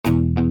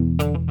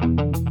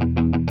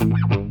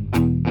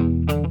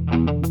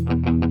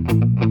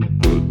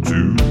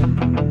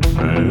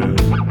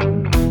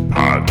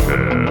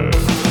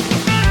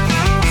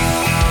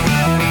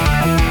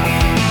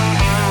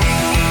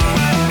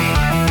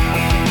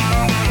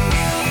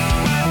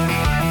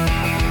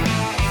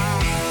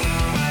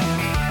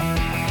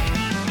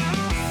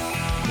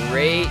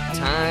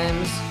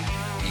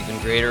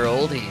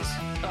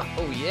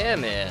Oh, yeah,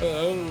 man.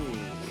 Oh.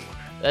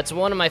 That's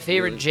one of my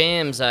favorite Really?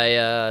 jams.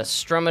 I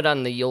strum it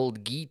on the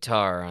old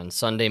guitar on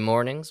Sunday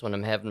mornings when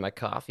I'm having my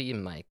coffee,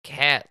 and my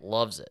cat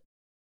loves it.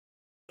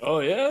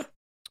 Oh, yeah?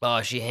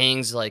 Oh, she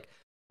hangs like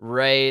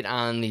right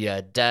on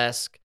the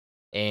desk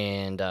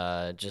and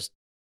just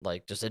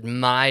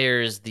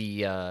admires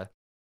the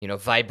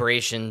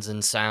vibrations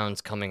and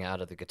sounds coming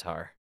out of the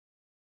guitar.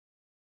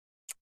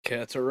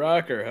 Cat's a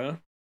rocker, huh?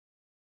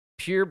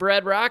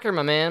 Purebred rocker,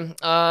 my man.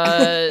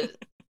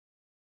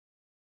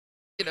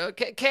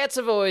 Cats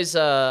have always,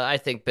 I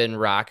think, been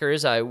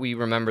rockers. We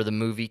remember the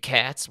movie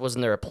Cats.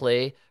 Wasn't there a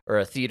play or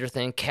a theater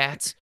thing?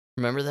 Cats.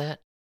 Remember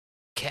that?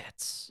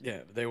 Cats. Yeah,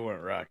 but they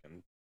weren't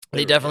rocking.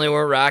 They definitely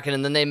weren't rocking.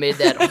 And then they made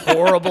that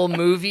horrible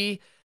movie.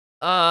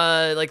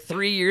 Like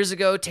 3 years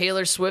ago,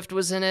 Taylor Swift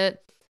was in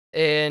it,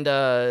 and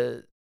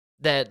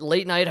that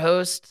late night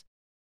host,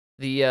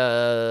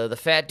 the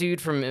fat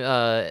dude from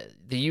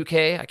the UK,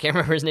 I can't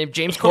remember his name,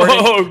 James Corden.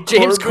 Oh,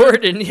 James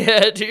Corbin? Corden,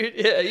 yeah, dude,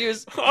 yeah, he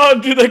was. Oh,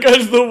 dude, that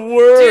guy's the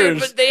worst. Dude,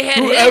 but they had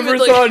him Whoever in,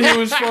 like- thought he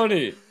was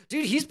funny?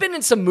 Dude, he's been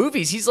in some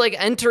movies. He's like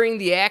entering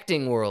the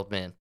acting world,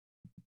 man.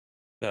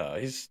 No,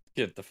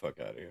 get the fuck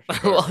out of here.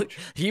 Well,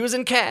 he was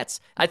in Cats.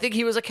 I think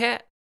he was a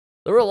cat.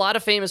 There were a lot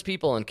of famous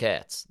people in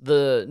Cats,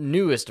 the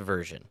newest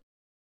version.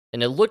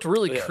 And it looked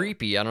really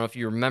creepy. I don't know if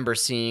you remember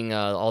seeing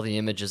all the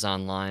images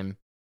online.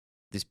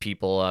 These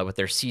people with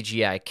their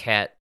CGI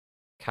cat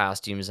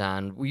costumes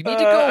on. We need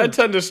to go. I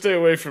tend to stay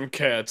away from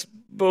cats,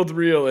 both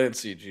real and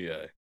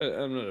CGI. I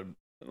don't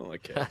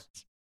like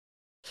cats.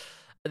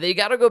 They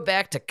got to go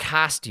back to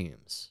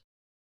costumes.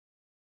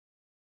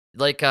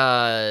 Like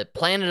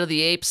Planet of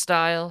the Apes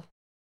style.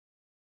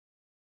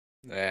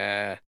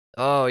 Nah.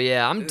 Oh,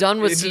 yeah. I'm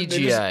done with They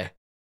CGI.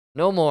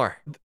 No more.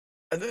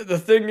 The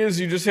thing is,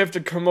 you just have to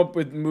come up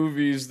with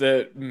movies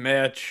that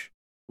match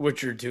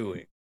what you're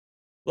doing.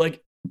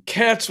 Like,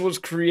 Cats was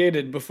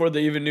created before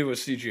they even knew what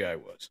CGI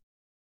was.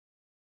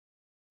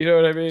 You know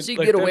what I mean? So you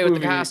Like, get away that with the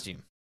movie-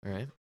 costume,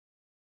 right?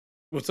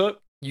 What's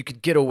up? You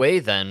could get away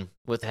then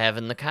with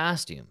having the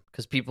costume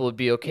because people would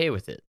be okay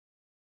with it.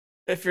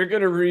 If you're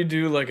gonna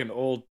redo like an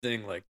old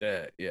thing like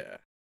that, yeah.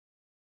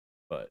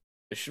 But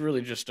they should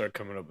really just start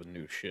coming up with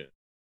new shit.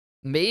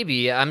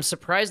 Maybe. I'm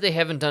surprised they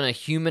haven't done a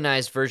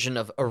humanized version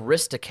of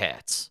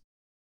Aristocats,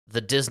 the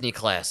Disney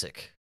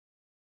classic.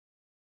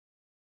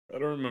 I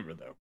don't remember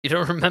though. You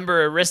don't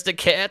remember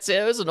Aristocats?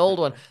 Yeah, it was an old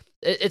one.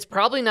 It's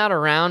probably not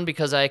around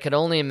because I could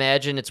only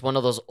imagine it's one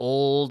of those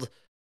old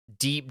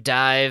deep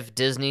dive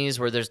Disneys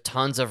where there's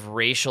tons of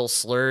racial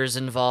slurs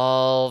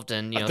involved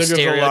and, I think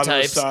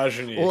stereotypes. There's a lot of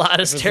misogyny. A lot of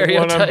If it's the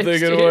stereotypes. one I'm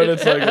thinking dude. when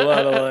it's like a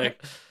lot of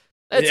like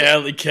That's the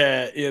alley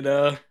cat, you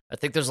know? I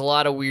think there's a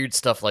lot of weird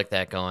stuff like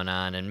that going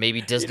on, and maybe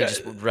Disney know,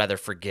 just would rather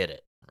forget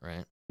it,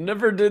 right?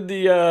 Never did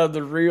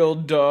the real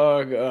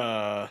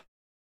dog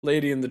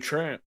Lady and the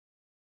Tramp.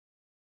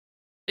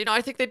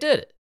 I think they did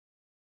it.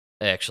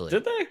 Actually.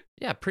 Did they?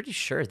 Yeah, pretty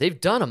sure. They've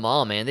done them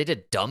all, man. They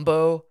did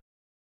Dumbo.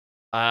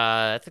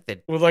 I think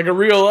they With like a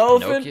real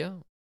elephant?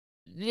 Pinocchio.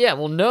 Yeah,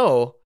 well,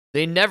 no.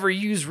 They never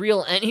use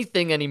real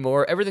anything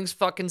anymore. Everything's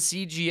fucking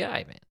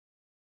CGI, man.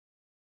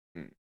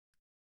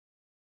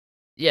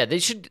 Yeah, they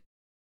should,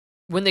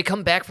 when they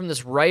come back from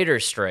this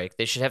writer's strike,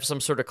 they should have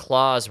some sort of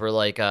clause where,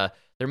 like,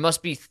 there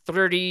must be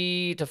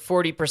 30 to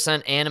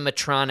 40%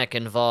 animatronic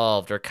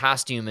involved or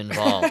costume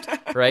involved,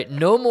 right?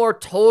 No more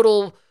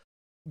total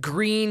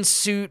green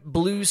suit,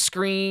 blue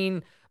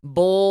screen,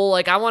 bowl.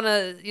 Like, I want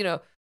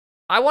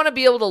to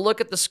be able to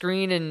look at the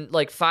screen in,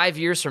 like, 5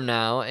 years from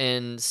now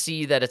and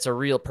see that it's a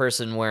real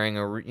person wearing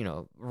a,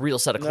 real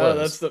set of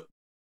clothes. No,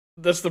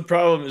 that's the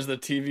problem is the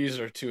TVs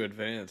are too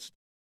advanced.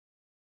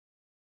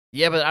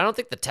 Yeah, but I don't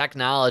think the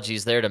technology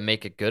is there to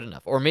make it good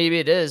enough. Or maybe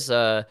it is.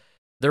 They're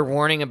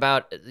warning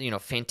about,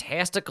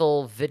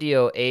 fantastical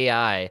video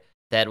AI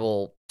that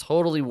will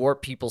totally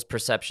warp people's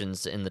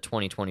perceptions in the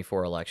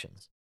 2024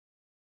 elections.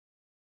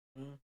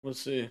 We'll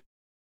see.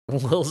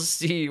 We'll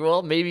see.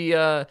 Well, maybe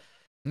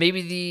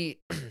the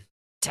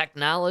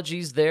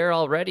technology's there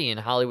already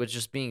and Hollywood's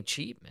just being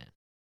cheap, man.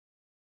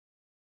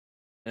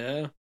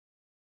 Yeah.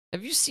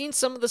 Have you seen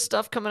some of the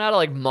stuff coming out of,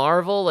 like,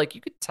 Marvel? Like,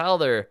 you could tell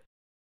they're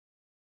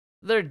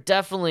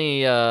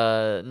definitely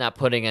not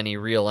putting any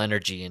real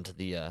energy into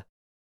the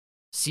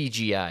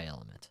CGI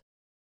element.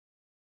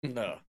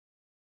 No.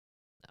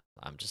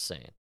 I'm just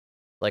saying.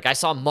 Like, I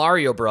saw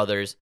Mario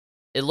Brothers.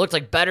 It looked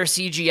like better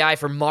CGI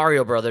for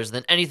Mario Brothers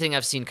than anything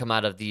I've seen come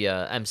out of the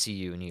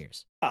MCU in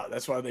years. Oh,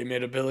 that's why they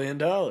made $1 billion.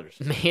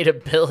 Made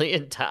 $1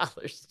 billion.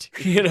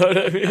 Dude. You know what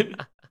I mean?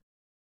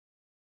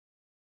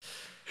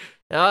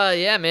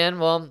 Yeah, man.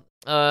 Well,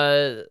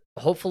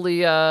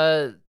 hopefully,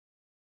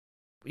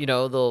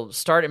 they'll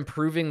start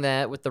improving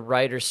that with the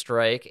writer's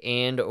strike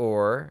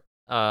or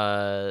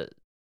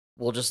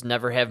we'll just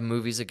never have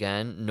movies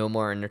again. No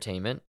more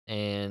entertainment.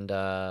 And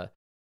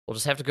we'll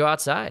just have to go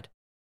outside,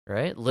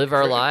 right? Live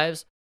our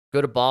lives.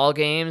 Go to ball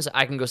games.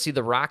 I can go see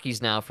the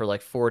Rockies now for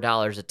like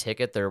 $4 a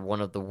ticket. They're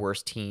one of the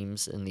worst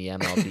teams in the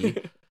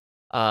MLB.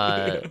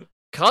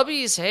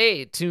 Cubbies,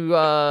 hey,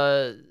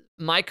 to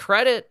my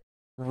credit,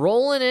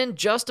 rolling in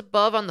just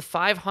above on the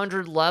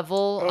 500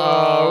 level.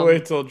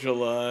 Wait till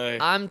July.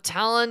 I'm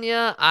telling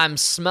you, I'm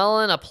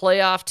smelling a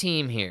playoff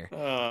team here. You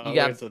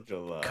got wait till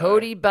July.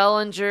 Cody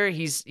Bellinger.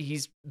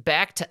 He's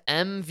back to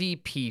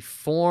MVP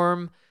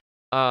form.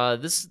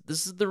 This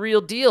is the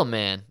real deal,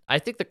 man. I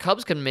think the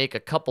Cubs can make a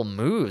couple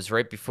moves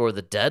right before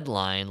the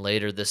deadline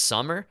later this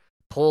summer.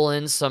 Pull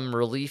in some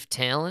relief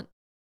talent,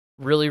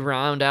 really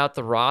round out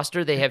the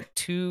roster. They have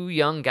 2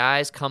 young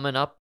guys coming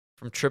up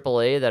from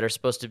AAA that are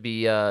supposed to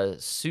be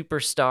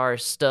superstar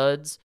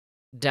studs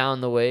down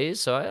the ways.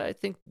 So I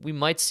think we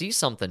might see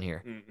something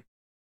here.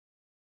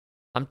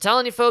 I'm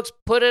telling you, folks,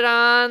 put it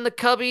on the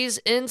Cubbies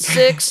in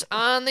 6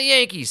 on the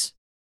Yankees.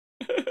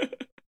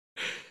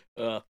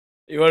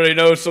 You already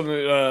know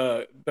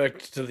something back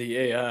to the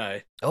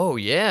AI. Oh,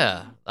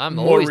 yeah. I'm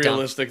more always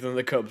realistic than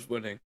the Cubs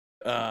winning.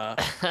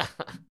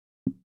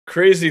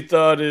 Crazy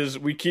thought is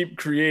we keep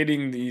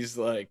creating these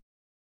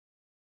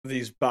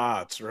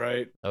bots,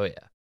 right? Oh, yeah.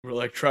 We're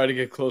like trying to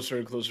get closer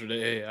and closer to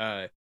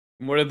AI.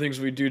 And one of the things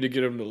we do to get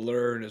them to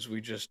learn is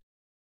we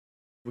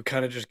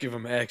kind of just give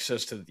them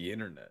access to the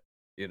internet,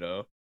 you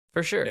know?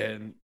 For sure.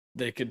 And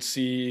they could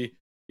see,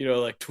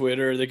 like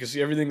Twitter, they could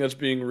see everything that's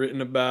being written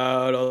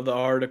about, all the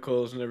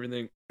articles and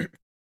everything.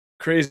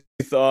 Crazy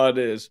thought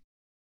is,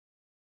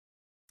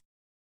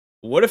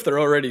 what if they're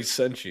already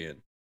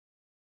sentient,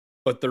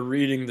 but they're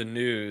reading the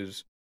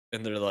news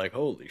and they're like,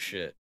 holy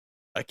shit,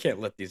 I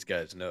can't let these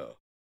guys know.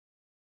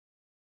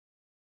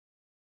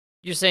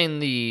 You're saying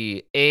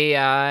the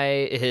AI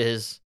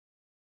is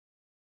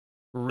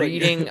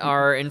reading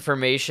our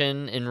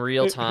information in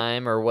real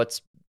time, or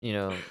what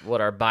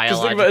our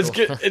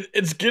biological...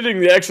 It's getting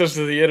the access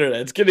to the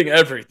internet. It's getting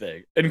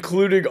everything,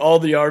 including all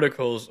the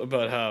articles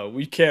about how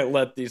we can't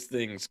let these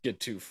things get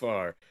too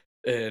far,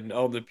 and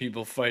all the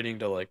people fighting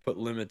to put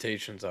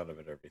limitations on them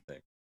and everything.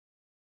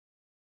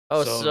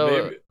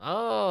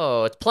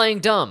 It's playing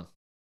dumb.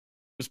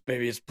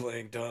 Maybe it's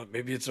playing dumb.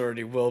 Maybe it's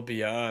already well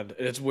beyond,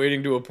 and it's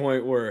waiting to a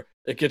point where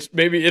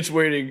maybe it's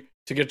waiting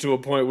to get to a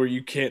point where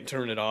you can't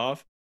turn it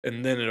off,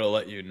 and then it'll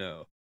let you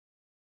know.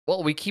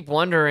 Well, we keep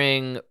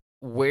wondering,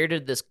 where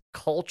did this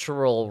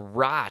cultural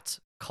rot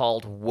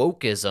called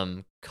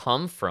wokeism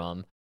come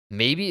from?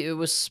 Maybe it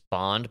was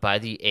spawned by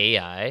the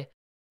AI,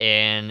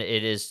 and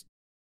it is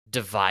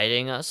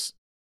dividing us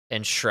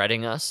and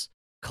shredding us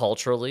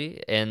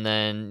culturally, and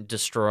then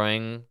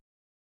destroying.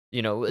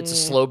 It's a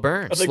slow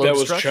burn. I think that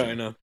was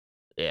China.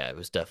 Yeah, it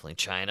was definitely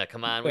China.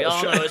 Come on, we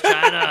all know it's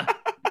China.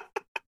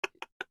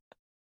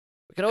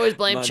 We can always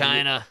blame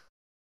China.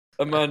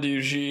 I'm on to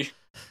you, Xi.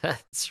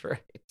 That's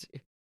right.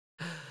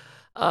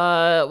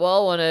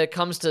 Well, when it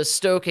comes to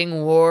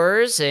stoking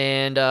wars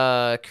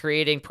and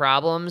creating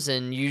problems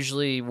and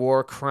usually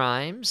war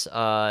crimes,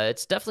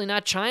 it's definitely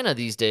not China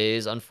these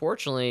days,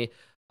 unfortunately.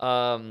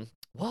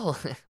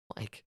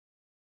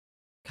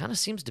 Kind of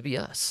seems to be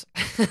us.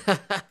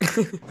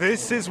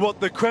 This is what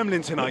the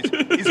Kremlin tonight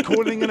is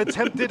calling an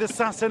attempted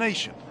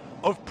assassination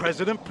of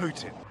President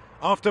Putin,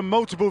 after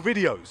multiple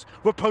videos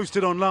were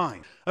posted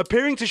online,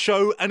 appearing to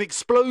show an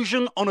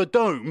explosion on a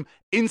dome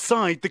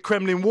inside the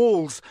Kremlin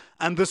walls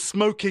and the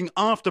smoking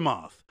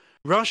aftermath.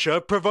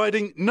 Russia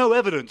providing no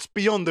evidence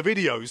beyond the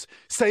videos,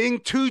 saying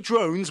 2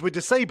 drones were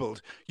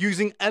disabled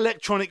using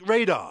electronic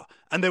radar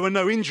and there were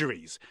no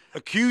injuries,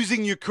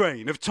 accusing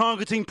Ukraine of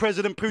targeting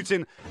President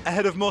Putin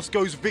ahead of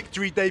Moscow's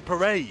Victory Day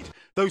parade,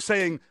 though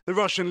saying the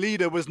Russian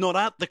leader was not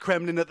at the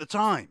Kremlin at the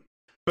time.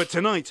 But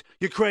tonight,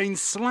 Ukraine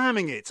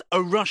slamming it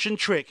a Russian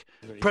trick,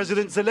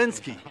 President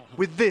Zelensky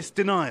with this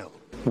denial.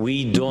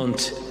 We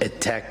don't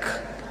attack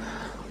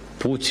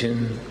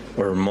Putin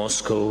or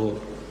Moscow.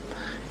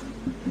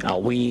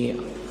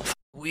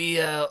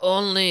 We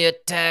only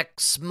attack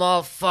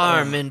small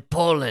farm in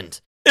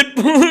Poland.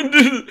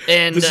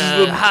 And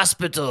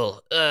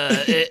hospital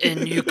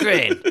in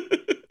Ukraine.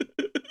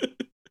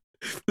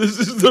 This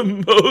is the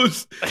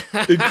most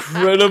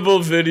incredible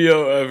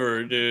video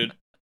ever, dude.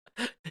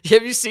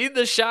 Have you seen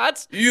the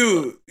shots?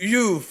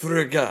 You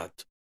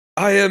forgot.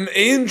 I am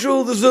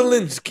Angel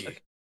Zelensky.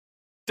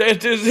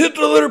 That is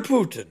Hitler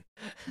Putin.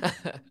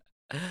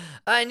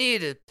 I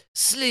need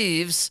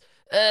sleeves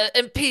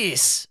and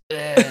peace.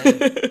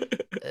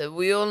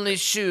 We only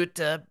shoot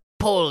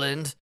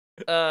Poland.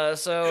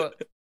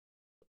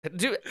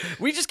 Dude,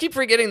 we just keep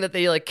forgetting that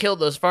they killed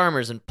those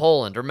farmers in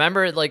Poland.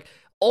 Remember, it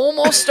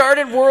almost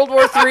started World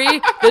War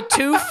III. The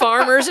 2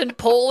 farmers in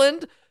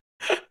Poland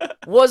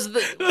was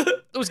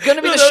going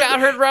to be the shot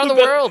heard around the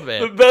world,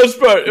 man. The best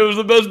part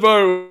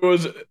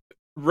was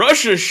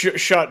Russia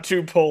shot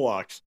 2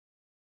 Polacks.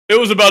 It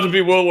was about to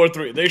be World War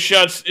III. They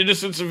shot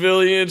innocent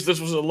civilians.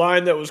 This was a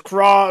line that was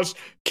crossed.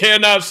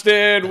 Cannot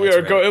stand.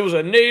 It was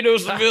a NATO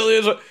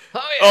civilians.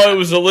 It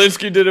was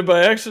Zelensky did it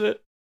by accident.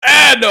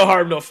 No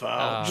harm, no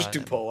foul. Just 2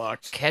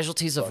 Polacks.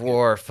 Casualties of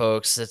war,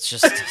 folks. It's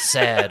just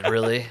sad,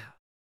 really.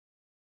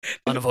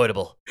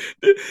 Unavoidable.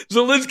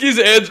 Zelensky's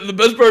answer, the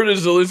best part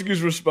is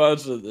Zelensky's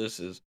response to this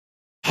is,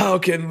 how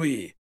can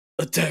we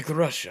attack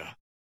Russia?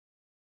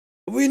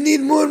 We need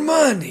more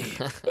money.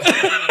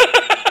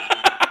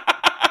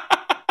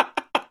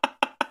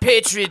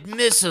 Patriot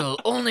missile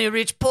only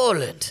reach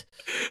Poland.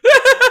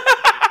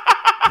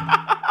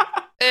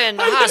 And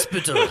the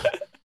hospital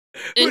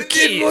in We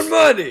Kiev. need more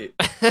money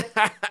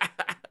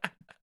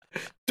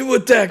to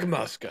attack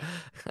Moscow.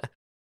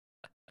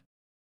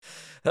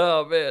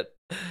 Oh, man.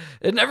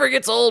 It never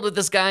gets old with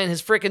this guy in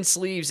his freaking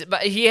sleeves.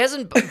 But he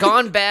hasn't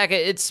gone back.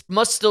 It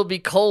must still be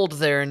cold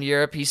there in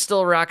Europe. He's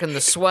still rocking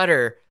the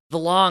sweater, the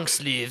long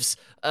sleeves.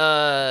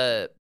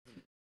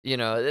 You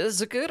know, this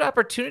is a good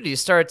opportunity to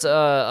start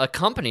a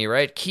company,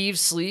 right? Kiev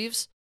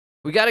Sleeves.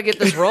 We got to get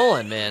this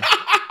rolling, man.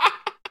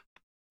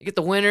 You get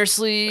the winter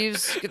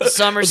sleeves, get the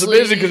summer It's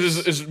sleeves. amazing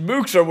because his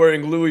mooks are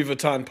wearing Louis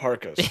Vuitton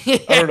parkas. I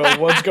don't know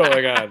what's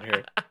going on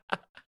here.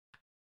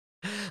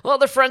 Well,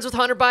 they're friends with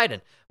Hunter Biden.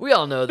 We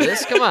all know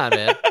this. Come on,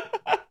 man.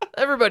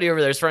 Everybody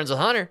over there is friends with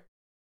Hunter.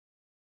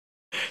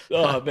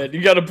 Oh man,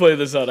 you got to play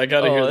this out. I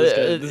got to hear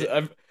this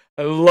guy.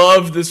 I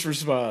love this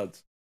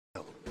response.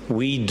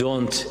 We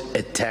don't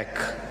attack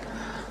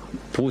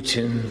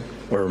Putin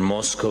or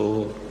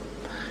Moscow.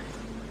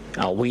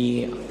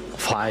 We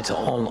fight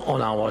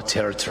on our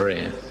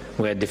territory.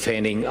 We are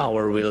defending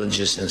our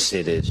villages and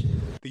cities.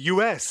 The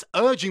US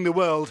urging the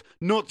world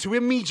not to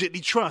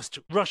immediately trust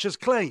Russia's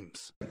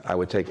claims. I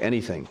would take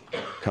anything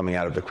coming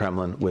out of the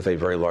Kremlin with a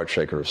very large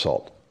shaker of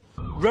salt.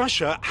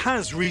 Russia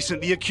has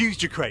recently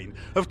accused Ukraine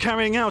of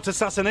carrying out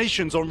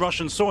assassinations on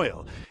Russian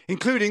soil,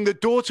 including the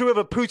daughter of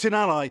a Putin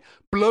ally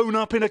blown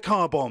up in a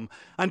car bomb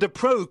and a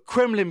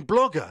pro-Kremlin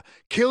blogger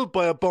killed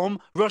by a bomb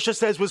Russia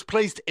says was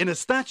placed in a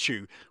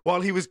statue while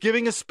he was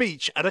giving a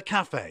speech at a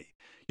cafe.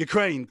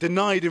 Ukraine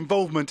denied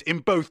involvement in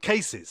both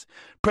cases.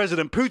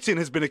 President Putin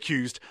has been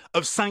accused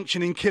of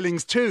sanctioning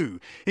killings too,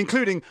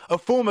 including a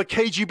former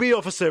KGB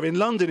officer in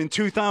London in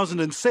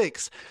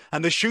 2006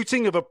 and the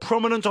shooting of a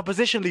prominent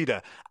opposition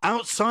leader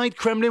outside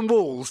Kremlin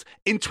walls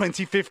in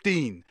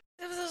 2015.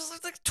 That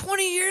was like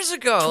 20 years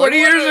ago. 20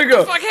 years ago.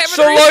 What the fuck happened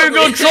So long recently?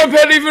 ago, Trump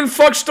hadn't even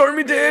fucked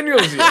Stormy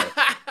Daniels yet.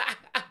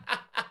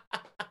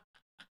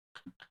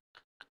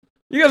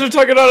 You guys are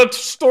talking on a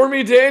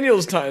Stormy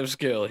Daniels time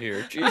scale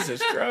here. Jesus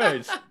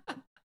Christ.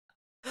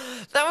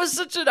 That was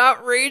such an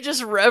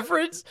outrageous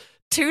reference.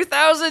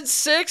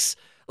 2006?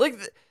 Like,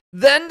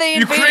 then they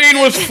invaded... Ukraine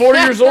was 4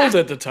 years old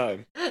at the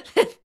time.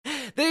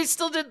 They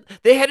still did...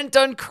 They hadn't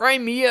done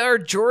Crimea or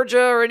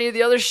Georgia or any of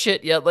the other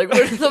shit yet. Like,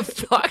 what the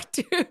fuck,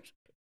 dude?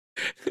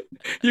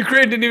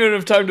 Ukraine didn't even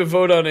have time to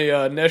vote on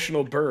a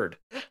national bird.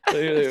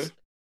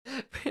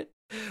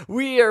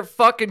 We are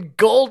fucking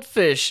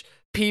goldfish,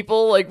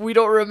 people. Like, we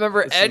don't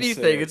remember It's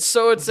anything. insane. It's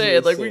so insane.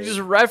 It's Like, we insane.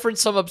 just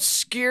referenced some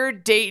obscure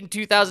date in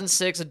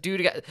 2006. A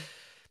dude got...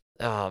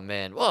 Oh,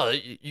 man. Well,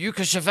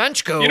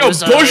 Yukashenko You know,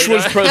 was... Bush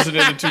was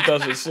president in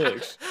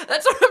 2006.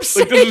 That's what I'm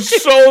saying. Like, this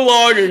is so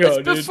long ago, It's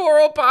dude. before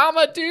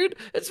Obama, dude.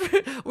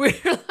 We're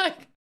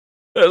like...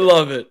 I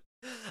love it.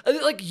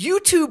 Like,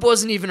 YouTube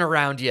wasn't even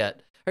around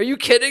yet. Are you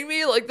kidding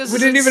me? Like, this We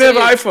is didn't even have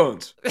insane.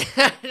 iPhones.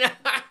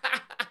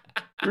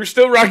 We were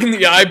still rocking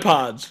the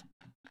iPods.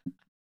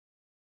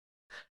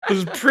 This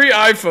is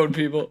pre-iPhone,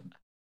 people.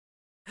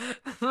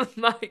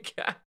 My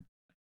God.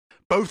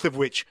 Both of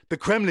which the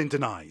Kremlin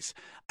denies.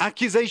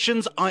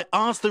 Accusations I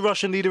asked the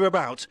Russian leader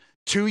about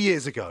 2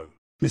 years ago.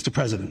 Mr.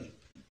 President,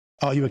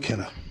 are you a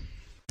killer?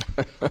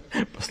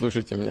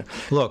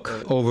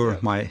 Look, over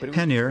my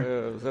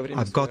tenure,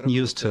 I've gotten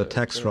used to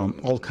attacks from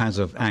all kinds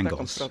of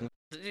angles.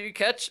 Did you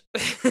catch?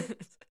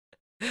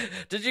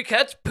 Did you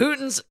catch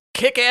Putin's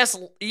kick-ass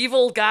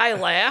evil guy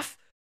laugh?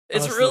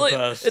 It's That's the really,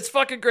 best. it's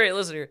fucking great.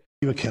 Listen here.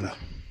 You a killer?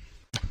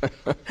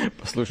 Look,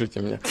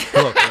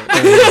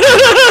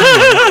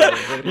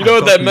 You know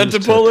what that meant to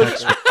used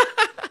Polish?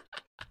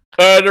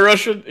 attacks The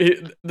Russian,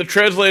 the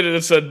translated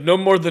it said, no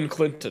more than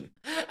Clinton.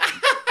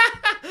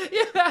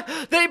 Yeah,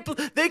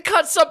 they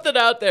cut something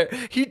out there.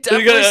 He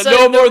definitely got said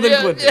no more than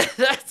yeah, Clinton. Yeah,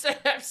 that's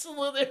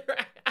absolutely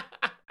right.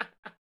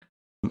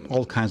 from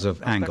all kinds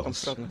of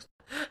angles.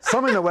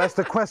 Some in the West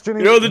are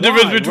questioning. You know what the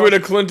difference why between a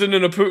Russia- Clinton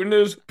and a Putin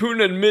is?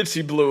 Putin admits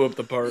he blew up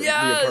the apartment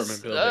Yes,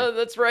 building.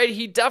 that's right.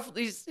 He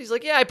definitely. He's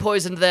like, yeah, I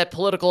poisoned that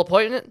political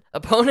opponent.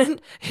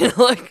 You know,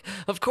 like,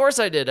 of course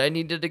I did. I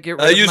needed to get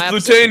rid I of used my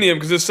plutonium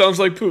because it sounds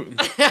like Putin.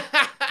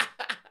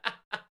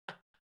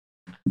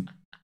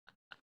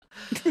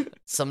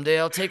 Someday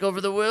I'll take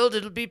over the world.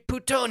 It'll be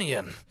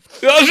plutonium.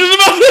 I was just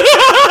about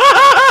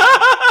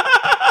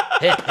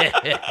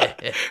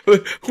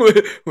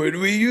when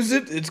we use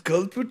it, it's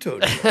called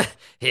plutonium.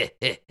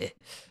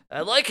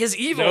 I like his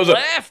evil That was a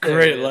laugh. There,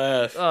 great man.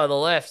 laugh. Oh, the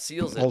laugh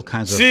seals it. All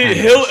kinds of See,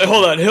 angles.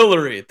 hold on,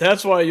 Hillary.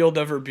 That's why you'll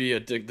never be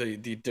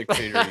the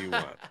dictator you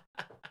want.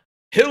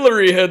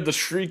 Hillary had the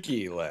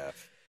shrieky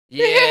laugh.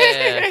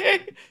 Yeah.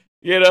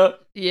 You know?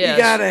 Yeah. You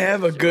gotta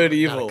have a good Not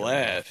evil good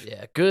laugh.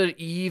 Yeah, good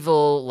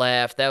evil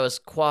laugh. That was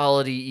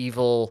quality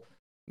evil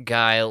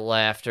guy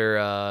laughter.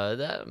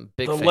 That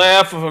big The fan.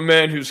 laugh of a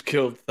man who's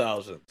killed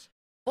thousands.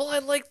 Well, I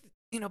like,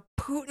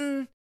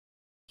 Putin.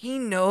 He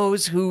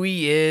knows who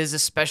he is,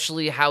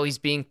 especially how he's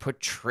being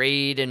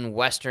portrayed in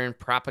Western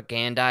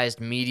propagandized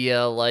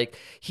media. Like,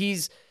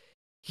 he's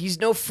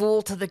no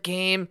fool to the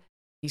game.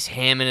 He's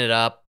hamming it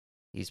up.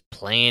 He's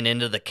playing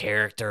into the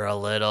character a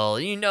little.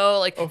 You know,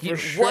 like, Oh, for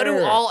what do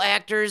sure. all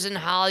actors in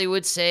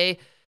Hollywood say?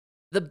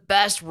 The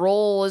best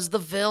role is the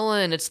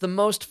villain. It's the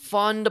most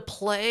fun to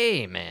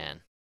play,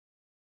 man.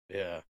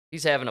 Yeah.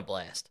 He's having a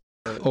blast.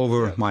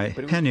 Over my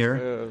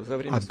tenure,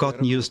 I've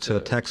gotten used to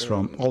attacks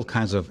from all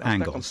kinds of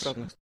angles.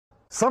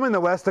 Some in the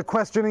West are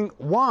questioning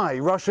why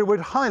Russia would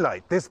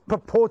highlight this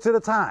purported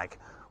attack,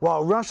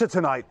 while Russia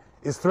tonight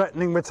is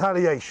threatening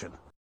retaliation.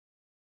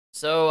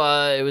 So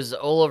it was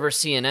all over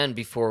CNN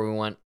before we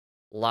went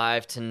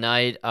live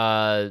tonight.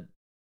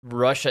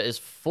 Russia is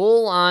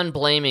full on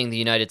blaming the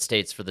United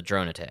States for the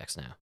drone attacks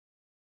now.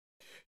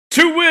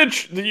 To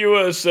which the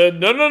U.S. said,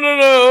 no,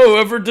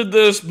 whoever did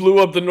this blew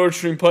up the Nord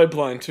Stream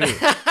pipeline, too.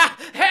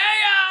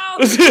 Hey-o!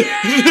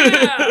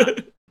 Yeah!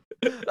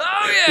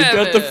 Oh, yeah!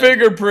 You've got the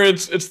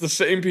fingerprints. It's the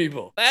same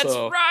people. That's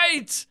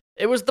right!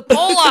 It was the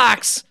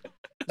Polacks!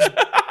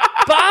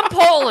 Bomb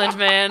Poland,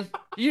 man!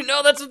 You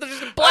know that's what they're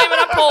just blaming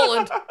on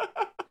Poland.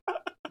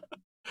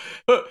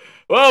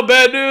 Well,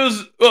 bad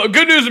news. Well,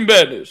 good news and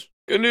bad news.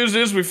 Good news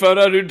is we found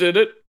out who did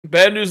it.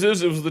 Bad news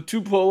is it was the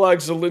two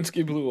Polacks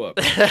Zelensky blew up.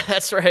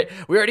 That's right.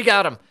 We already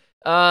got him.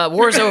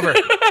 War's over.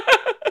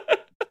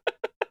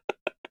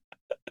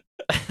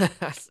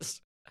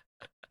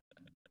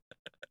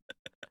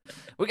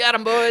 We got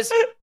him, boys.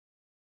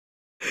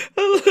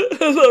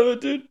 I love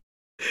it, dude.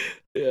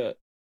 Yeah.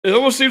 It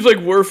almost seems like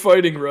we're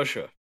fighting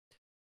Russia.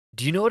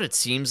 Do you know what it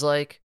seems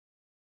like?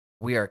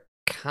 We are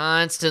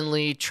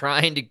constantly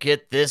trying to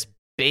get this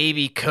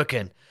baby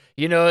cooking.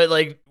 You know,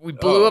 like we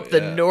blew up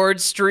the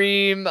Nord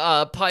Stream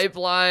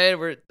pipeline.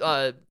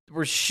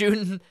 We're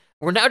shooting.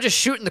 We're now just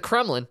shooting the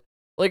Kremlin,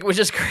 like, which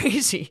is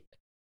crazy.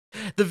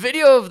 The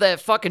video of that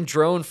fucking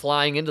drone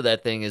flying into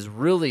that thing is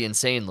really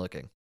insane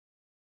looking.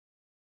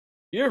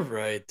 You're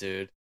right,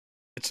 dude.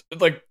 It's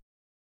like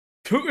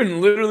Putin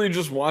literally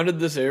just wanted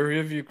this area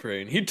of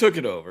Ukraine. He took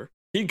it over.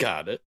 He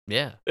got it.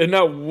 Yeah. And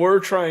now we're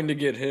trying to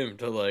get him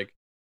to, like,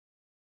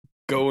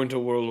 go into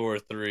World War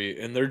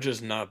III, and they're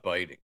just not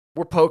biting.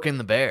 We're poking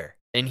the bear,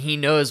 and he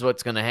knows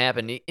what's going to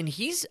happen.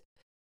 And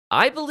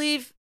I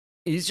believe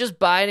he's just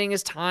biding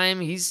his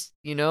time. He's,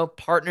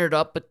 partnered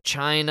up with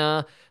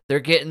China. They're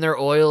getting their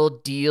oil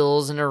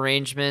deals and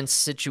arrangements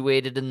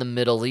situated in the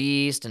Middle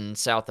East and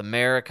South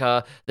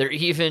America. They're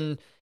even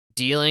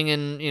dealing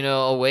in,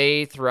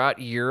 away throughout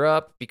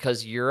Europe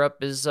because Europe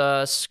is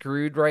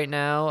screwed right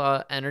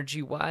now,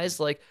 energy-wise.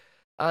 Like,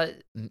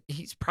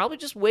 he's probably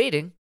just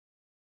waiting.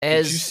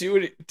 Did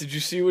you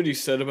see what he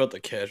said about the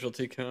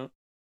casualty count?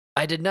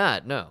 I did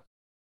not, no.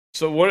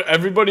 So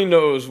everybody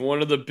knows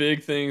one of the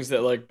big things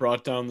that, like,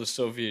 brought down the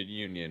Soviet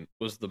Union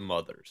was the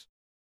mothers.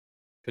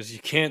 Because you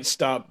can't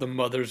stop the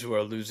mothers who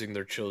are losing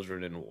their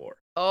children in war.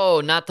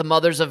 Oh, not the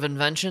Mothers of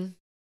Invention?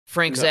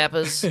 Frank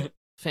Zappa's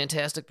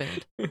fantastic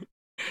band?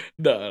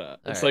 No.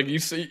 It's right.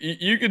 Like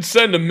you could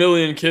send 1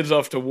 million kids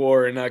off to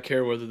war and not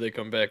care whether they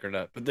come back or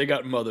not. But they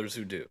got mothers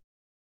who do.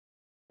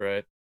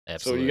 Right?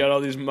 Absolutely. So you got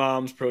all these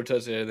moms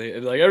protesting.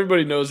 And like,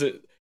 everybody knows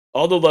it.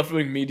 All the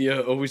left-wing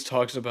media always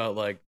talks about,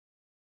 like,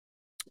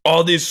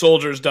 all these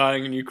soldiers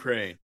dying in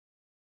Ukraine.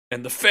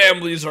 And the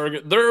families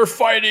they're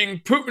fighting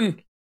Putin.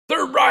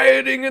 They're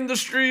rioting in the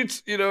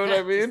streets. You know what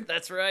I mean?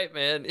 That's right,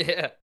 man.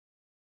 Yeah.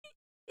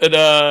 And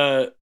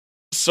there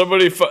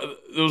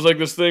was like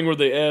this thing where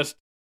they asked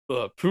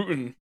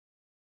Putin,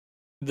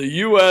 the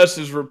U.S.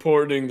 is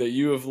reporting that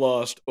you have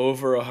lost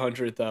over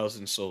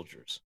 100,000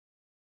 soldiers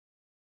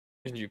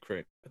in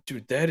Ukraine.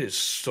 Dude, that is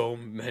so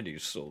many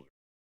soldiers.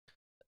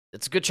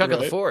 It's a good chunk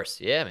of the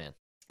force. Yeah, man.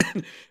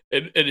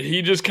 and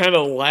he just kind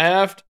of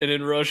laughed and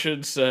in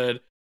Russian said,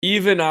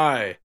 even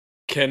I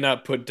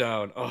cannot put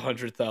down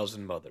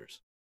 100,000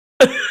 mothers.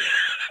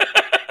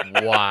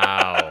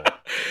 Wow.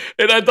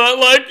 And I thought,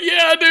 like,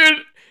 yeah,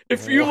 dude,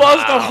 if you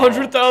lost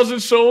 100,000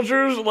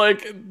 soldiers,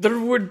 like, there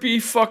would be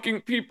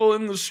fucking people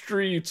in the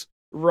streets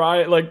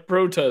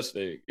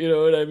protesting. You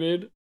know what I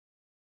mean?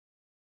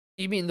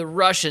 You mean the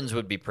Russians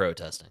would be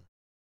protesting?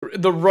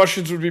 The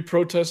Russians would be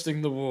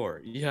protesting the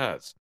war.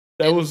 Yes.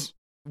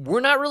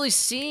 We're not really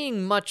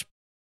seeing much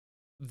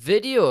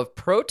video of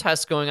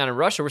protests going on in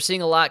Russia. We're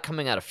seeing a lot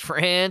coming out of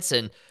France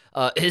and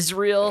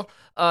Israel.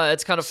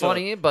 It's kind of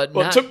funny, but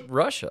not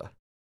Russia.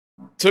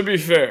 To be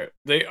fair,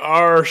 they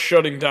are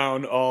shutting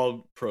down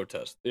all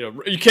protests.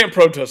 You can't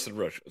protest in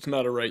Russia. It's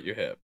not a right you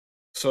have.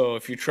 So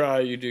if you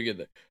try, you do get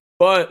that.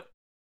 But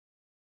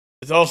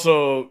it's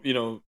also,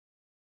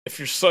 if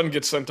your son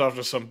gets sent off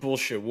to some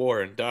bullshit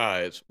war and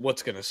dies,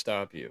 what's going to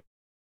stop you?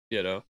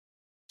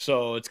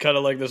 So it's kind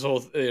of like this whole,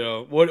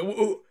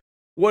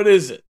 what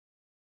is it?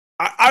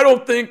 I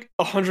don't think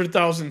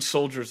 100,000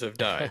 soldiers have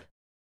died.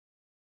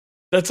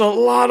 That's a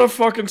lot of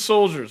fucking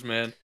soldiers,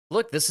 man.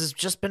 Look, this has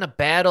just been a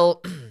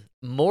battle.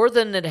 More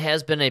than it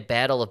has been a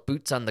battle of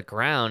boots on the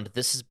ground,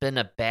 this has been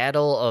a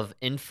battle of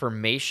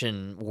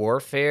information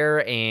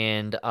warfare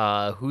and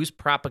whose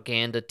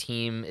propaganda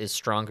team is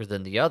stronger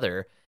than the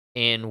other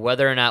and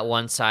whether or not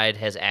one side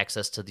has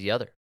access to the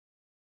other.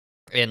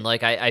 And,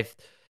 like,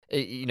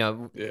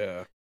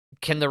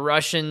 can the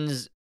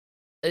Russians...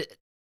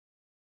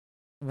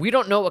 we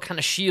don't know what kind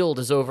of shield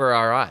is over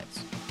our eyes.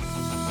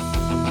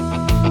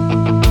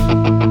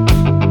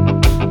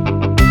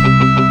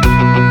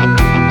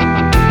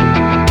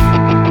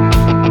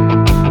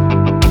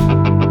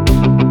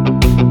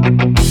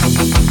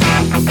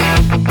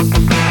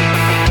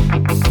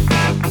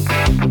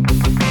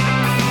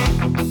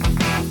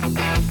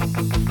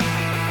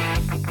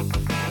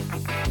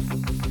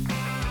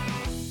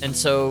 And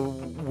so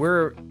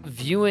we're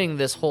viewing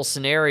this whole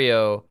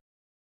scenario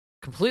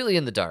completely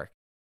in the dark.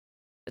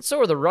 And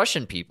so are the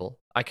Russian people,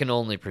 I can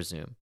only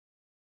presume.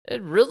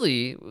 And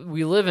really,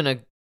 we live in a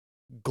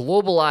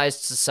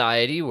globalized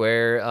society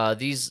where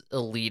these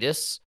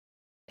elitists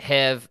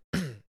have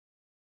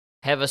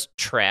us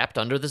trapped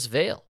under this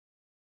veil.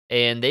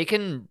 And they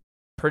can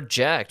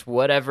project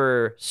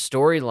whatever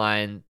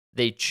storyline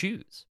they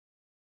choose.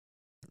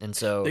 And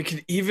so they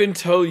can even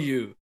tell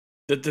you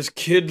that this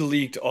kid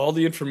leaked all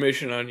the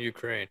information on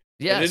Ukraine.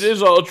 Yes. And it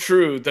is all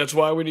true. That's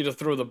why we need to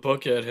throw the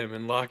book at him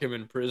and lock him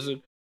in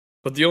prison.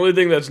 But the only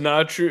thing that's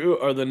not true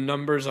are the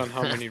numbers on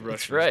how many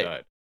Russians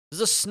died. This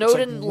is a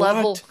Snowden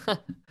level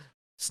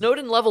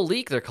Snowden level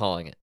leak, they're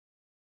calling it.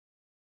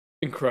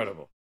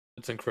 Incredible.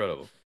 It's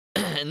incredible.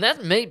 And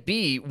that may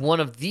be one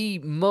of the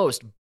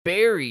most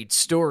buried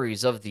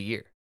stories of the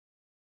year.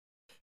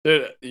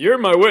 Dude, you're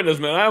my witness,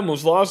 man. I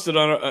almost lost it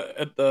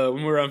when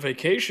we were on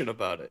vacation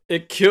about it.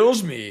 It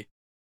kills me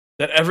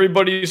that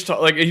everybody's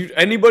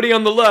anybody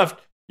on the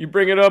left, you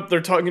bring it up, they're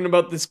talking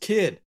about this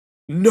kid.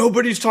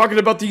 Nobody's talking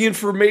about the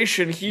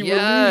information he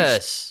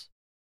released.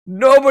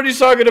 Nobody's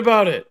talking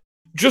about it.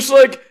 Just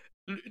like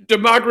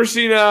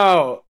Democracy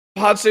Now!,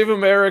 Pod Save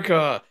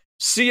America,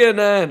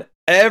 CNN,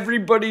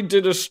 everybody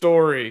did a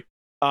story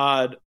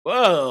on,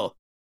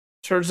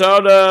 turns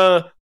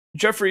out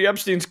Jeffrey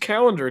Epstein's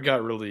calendar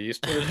got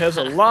released, and it has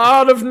a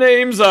lot of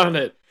names on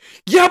it.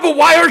 Yeah, but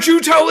why aren't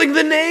you telling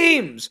the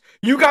names?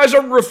 You guys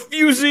are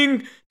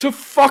refusing to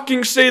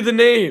fucking say the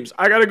names.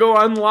 I gotta go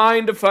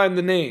online to find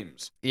the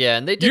names. Yeah,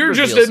 and they did. You're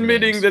just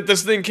admitting that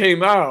this thing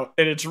came out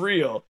and it's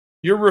real.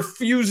 You're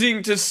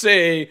refusing to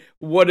say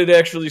what it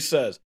actually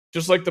says.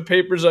 Just like the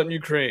papers on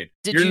Ukraine.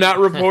 You're not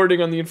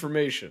reporting on the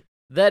information.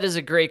 That is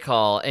a great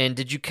call. And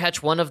did you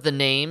catch one of the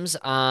names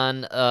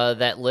on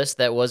that list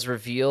that was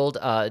revealed?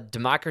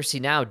 Democracy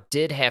Now!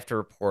 Did have to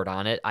report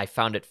on it. I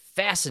found it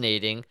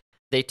fascinating.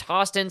 They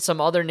tossed in some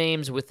other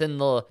names within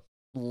the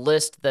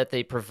list that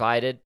they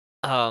provided.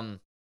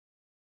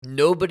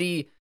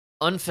 Nobody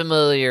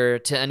unfamiliar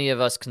to any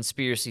of us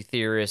conspiracy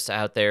theorists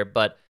out there,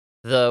 but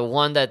the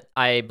one that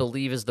I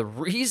believe is the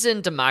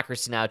reason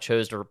Democracy Now!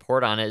 Chose to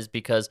report on it is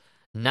because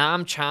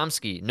Noam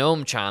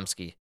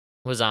Chomsky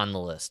was on the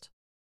list.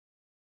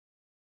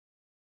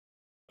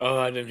 Oh,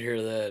 I didn't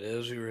hear that. It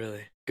was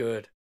really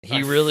good.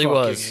 He really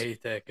was. I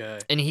hate that guy.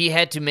 And he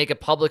had to make a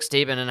public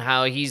statement on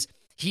how he's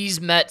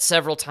met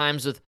several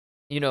times with,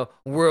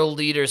 world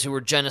leaders who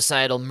were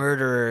genocidal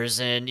murderers,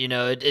 and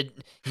Noam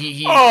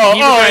Chomsky,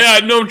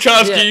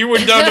 yeah. You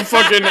went down to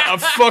fucking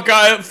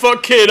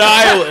fuck Kid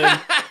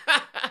Island.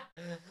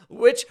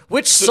 Which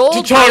sold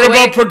to talk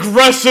about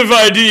progressive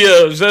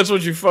ideas. That's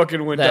what you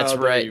fucking went down. That's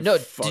right. No,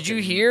 did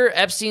you hear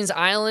Epstein's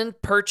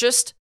Island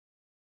purchased?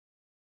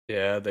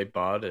 Yeah, they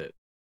bought it.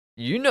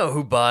 You know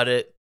who bought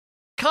it.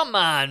 Come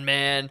on,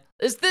 man.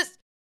 This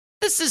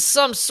is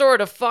some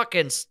sort of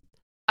fucking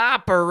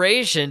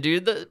operation,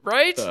 dude,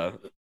 right?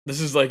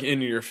 This is like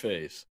in your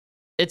face.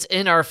 It's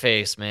in our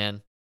face,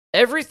 man.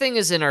 Everything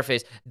is in our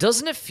face.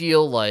 Doesn't it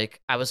feel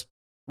like, I was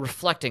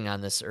reflecting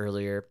on this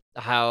earlier,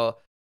 how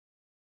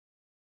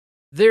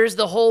there's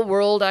the whole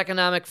World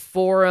Economic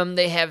Forum,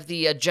 they have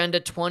the Agenda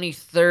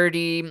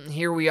 2030,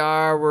 here we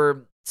are,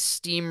 we're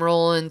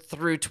steamrolling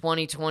through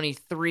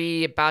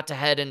 2023, about to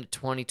head into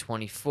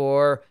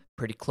 2024,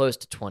 pretty close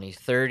to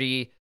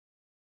 2030.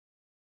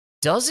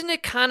 Doesn't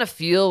it kind of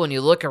feel, when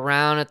you look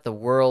around at the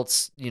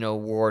world's,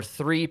 War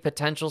III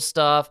potential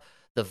stuff,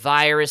 the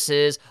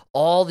viruses,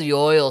 all the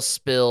oil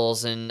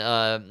spills and,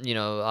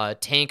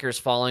 tankers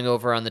falling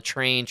over on the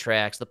train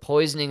tracks, the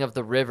poisoning of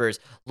the rivers.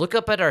 Look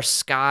up at our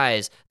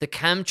skies, the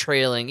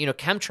chemtrailing.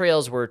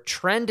 Chemtrails were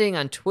trending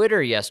on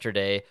Twitter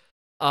yesterday,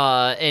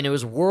 and it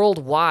was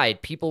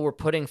worldwide. People were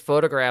putting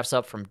photographs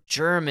up from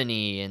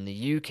Germany and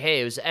the UK.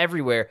 It was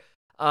everywhere.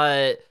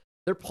 They're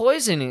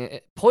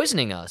poisoning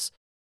us.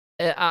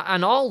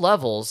 On all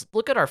levels.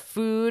 Look at our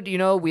food.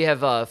 We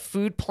have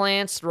food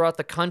plants throughout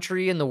the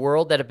country and the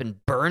world that have been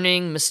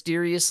burning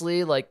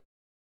mysteriously. Like,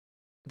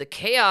 the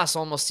chaos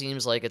almost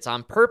seems like it's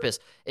on purpose.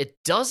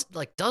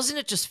 Doesn't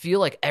it just feel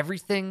like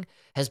everything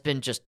has been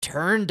just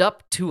turned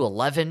up to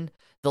 11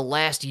 the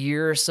last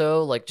year or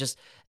so? Like, just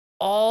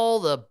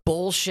all the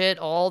bullshit,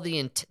 all the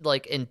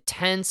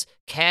intense,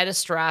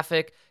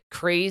 catastrophic,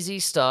 crazy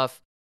stuff.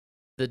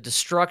 The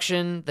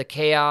destruction, the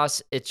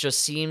chaos, it just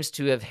seems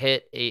to have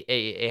hit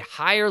a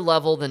higher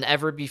level than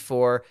ever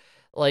before.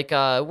 Like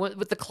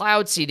with the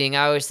cloud seeding,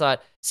 I always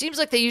thought, seems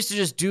like they used to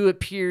just do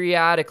it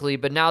periodically,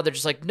 but now they're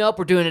just like, nope,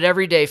 we're doing it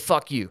every day,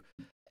 fuck you.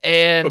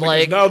 And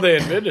now they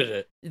admitted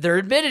it. They're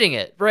admitting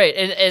it, right?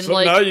 And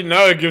so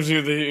now it gives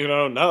you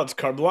the now it's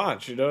carte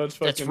blanche. It's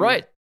fucking, that's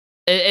right.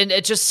 And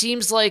it just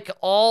seems like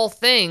all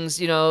things,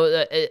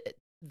 the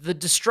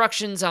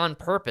destruction's on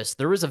purpose.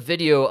 There was a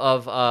video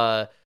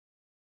of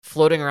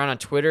floating around on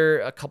Twitter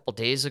a couple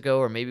days ago,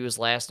 or maybe it was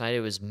last night.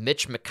 It was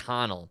Mitch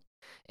McConnell.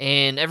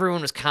 And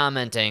everyone was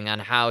commenting on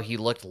how he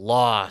looked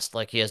lost,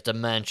 like he has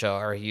dementia,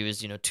 or he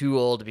was, too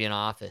old to be in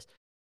office.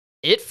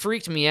 It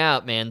freaked me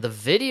out, man. The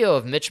video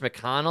of Mitch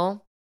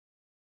McConnell,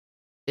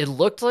 it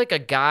looked like a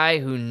guy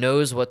who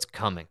knows what's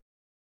coming.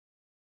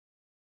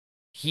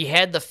 He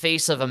had the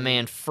face of a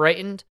man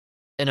frightened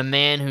and a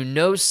man who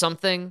knows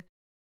something.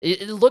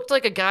 It looked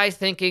like a guy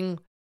thinking,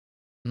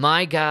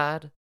 my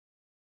God,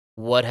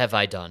 what have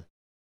I done?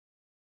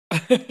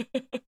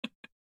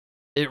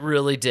 It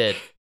really did.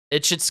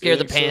 It should scare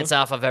the pants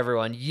off of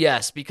everyone.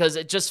 Yes, because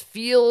it just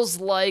feels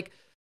like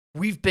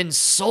we've been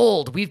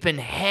sold. We've been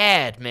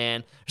had,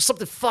 man. There's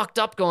something fucked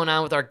up going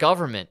on with our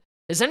government.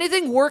 Is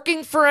anything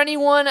working for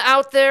anyone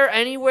out there,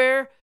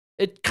 anywhere?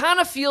 It kind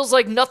of feels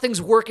like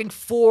nothing's working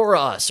for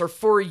us or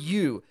for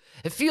you.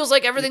 It feels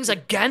like everything's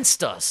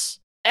against us.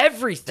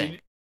 Everything.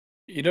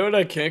 You know what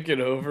I can't get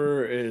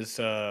over is,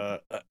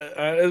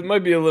 it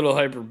might be a little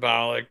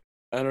hyperbolic.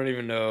 I don't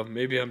even know.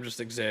 Maybe I'm just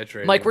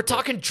exaggerating. Mike, we're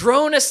talking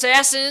drone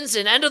assassins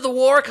and end of the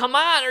war. Come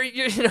on. Or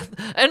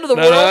end of the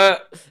world.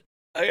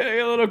 I got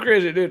a little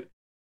crazy, dude.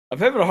 I'm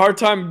having a hard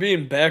time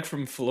being back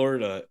from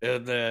Florida,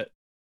 and that,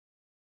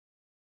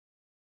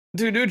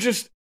 dude,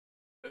 just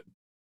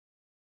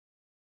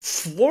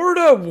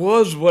Florida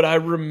was what I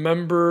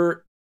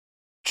remember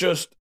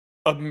just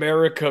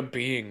America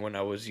being when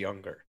I was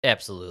younger.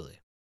 Absolutely.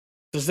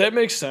 Does that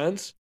make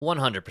sense?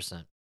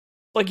 100%.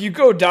 Like, you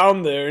go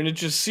down there and it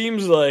just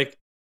seems like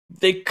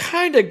they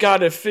kind of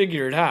got it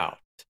figured out.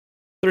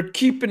 They're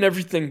keeping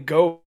everything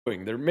going.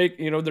 They're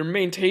they're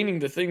maintaining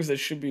the things that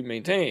should be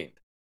maintained.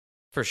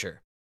 For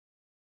sure.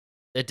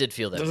 It did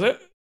feel that.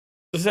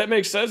 Does that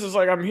make sense? It's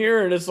like I'm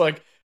here and it's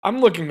like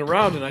I'm looking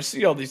around and I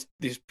see all these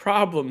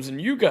problems,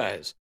 and you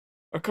guys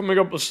are coming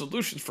up with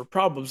solutions for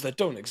problems that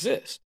don't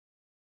exist.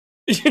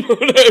 You know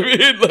what I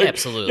mean? Like,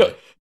 absolutely.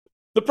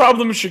 The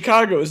problem in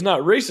Chicago is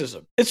not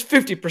racism. It's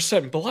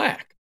 50%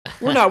 black.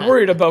 We're not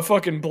worried about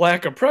fucking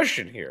black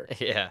oppression here.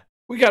 Yeah.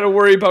 We got to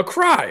worry about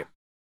crime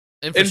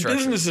and Infrastructure.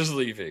 businesses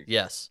leaving.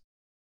 Yes.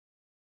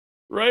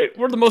 Right?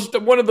 We're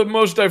one of the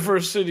most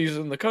diverse cities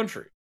in the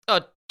country.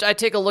 I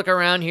take a look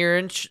around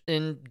here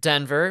in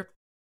Denver.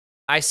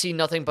 I see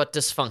nothing but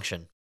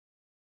dysfunction.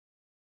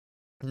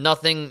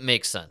 Nothing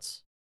makes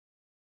sense.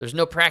 There's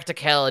no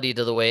practicality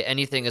to the way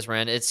anything is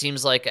ran. It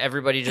seems like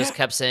everybody just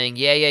kept saying,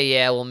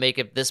 yeah, we'll make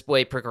it this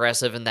way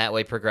progressive and that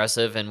way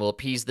progressive, and we'll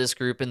appease this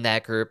group and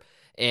that group.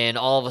 And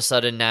all of a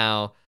sudden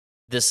now,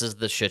 this is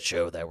the shit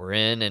show that we're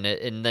in.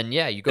 And then,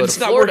 you go to Florida. It's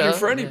not working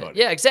for anybody.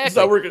 Yeah,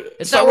 exactly.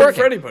 It's not working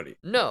for anybody.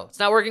 No, it's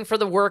not working for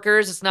the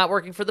workers. It's not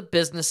working for the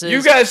businesses.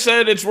 You guys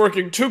said it's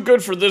working too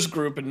good for this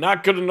group and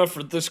not good enough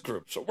for this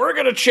group. So we're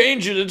going to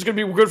change it. It's going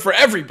to be good for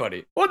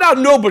everybody. Well, now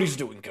nobody's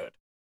doing good.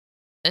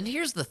 And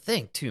here's the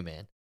thing, too,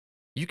 man.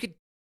 You could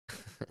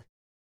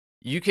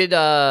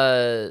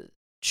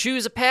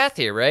choose a path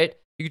here, right?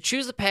 You could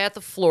choose the path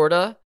of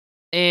Florida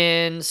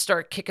and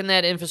start kicking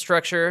that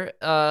infrastructure,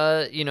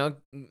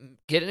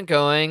 getting it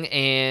going,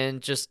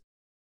 and just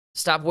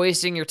stop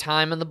wasting your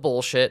time on the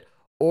bullshit.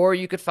 Or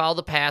you could follow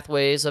the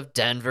pathways of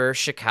Denver,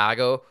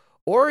 Chicago,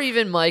 or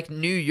even, Mike,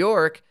 New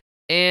York,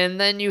 and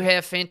then you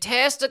have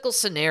fantastical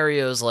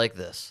scenarios like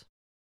this.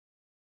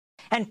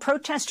 And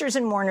protesters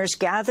and mourners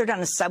gathered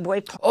on a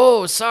subway.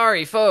 Oh,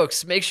 sorry,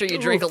 folks. Make sure you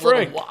drink a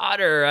little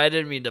water. I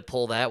didn't mean to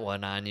pull that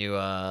one on you.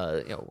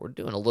 We're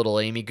doing a little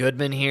Amy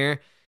Goodman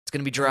here. It's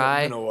going to be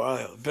dry.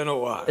 It's been a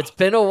while. It's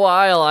been a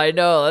while, I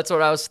know. That's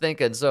what I was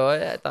thinking. So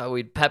I thought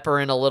we'd pepper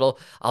in a little.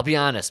 I'll be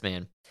honest,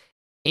 man.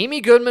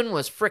 Amy Goodman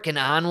was freaking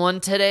on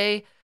one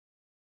today.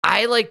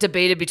 I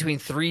debated between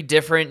 3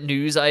 different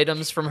news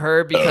items from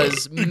her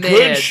because, man.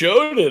 Good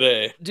show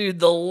today. Dude,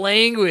 the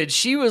language.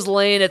 She was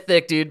laying it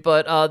thick, dude.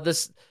 But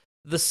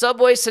the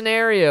subway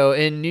scenario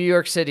in New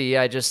York City,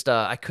 I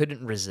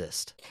couldn't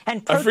resist.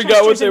 And I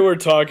forgot what they were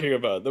talking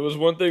about. There was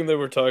one thing they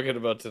were talking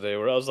about today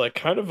where I was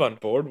kind of on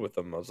board with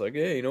them. I was like,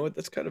 hey, you know what?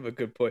 That's kind of a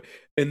good point.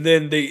 And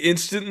then they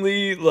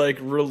instantly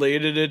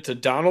related it to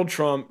Donald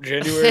Trump,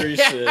 January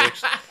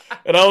 6th.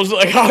 And I was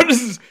like, how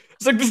does this?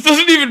 It's this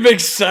doesn't even make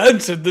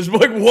sense. And this,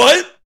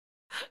 what?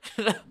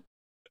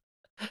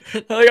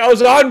 I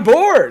was on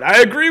board. I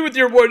agree with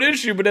your one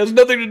issue, but it has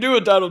nothing to do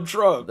with Donald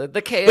Trump.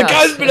 The chaos. The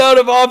guy's been out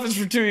of office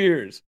for 2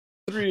 years.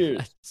 3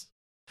 years.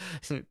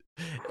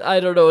 I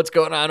don't know what's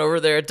going on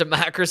over there at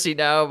Democracy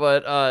Now!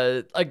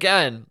 But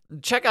again,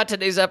 check out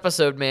today's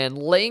episode, man.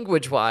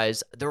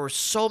 Language-wise, there were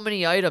so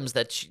many items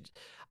that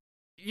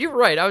you're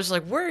right. I was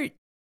like, where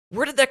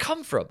did that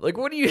come from?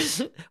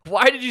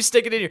 Why did you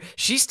stick it in here?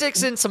 She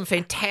sticks in some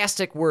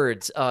fantastic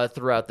words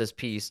throughout this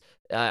piece.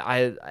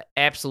 I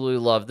absolutely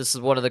love. This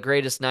is one of the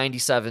greatest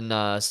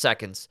 97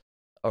 seconds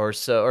or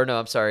so, or no,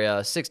 I'm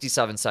sorry,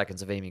 67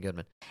 seconds of Amy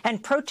Goodman.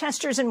 And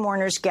protesters and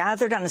mourners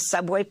gathered on a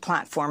subway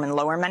platform in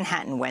Lower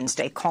Manhattan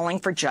Wednesday calling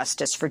for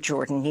justice for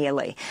Jordan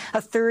Neely, a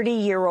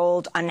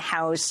 30-year-old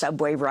unhoused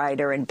subway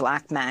rider and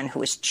black man who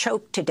was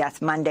choked to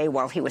death Monday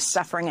while he was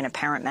suffering an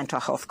apparent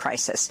mental health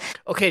crisis.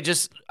 Okay,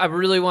 I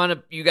really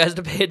want you guys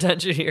to pay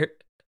attention here.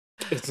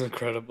 It's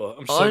incredible.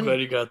 I'm so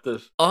glad you got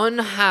this.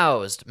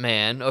 Unhoused,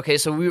 man. Okay,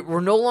 so we're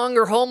no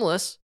longer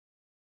homeless.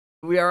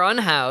 We are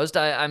unhoused.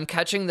 I'm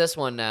catching this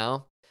one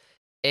now.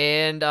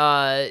 And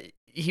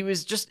he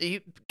was just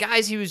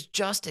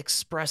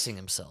expressing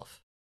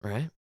himself,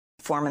 right?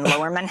 Form in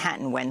Lower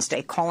Manhattan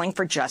Wednesday calling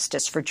for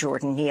justice for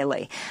Jordan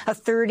Neely, a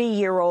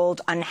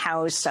 30-year-old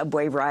unhoused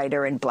subway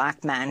rider and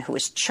black man who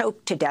was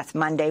choked to death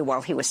Monday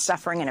while he was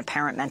suffering an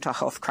apparent mental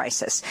health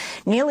crisis.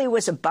 Neely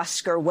was a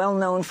busker well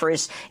known for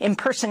his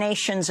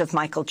impersonations of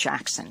Michael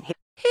Jackson.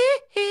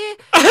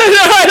 All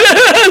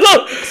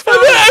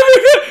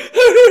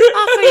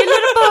for you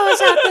little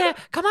boys out there.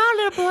 Come on,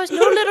 little boys.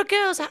 No little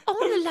girls. I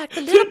only like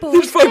the little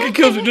boys. This fucking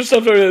kills me. Just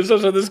stop right here.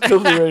 This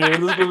kills me right here.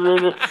 This kills me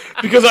right here.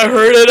 Because I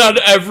heard it on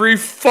every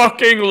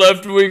fucking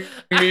left-wing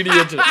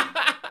media today.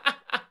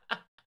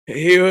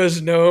 He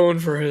was known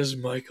for his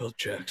Michael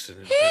Jackson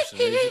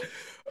impersonation.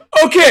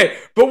 Okay,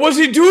 but was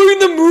he doing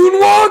the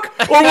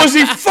moonwalk? Or was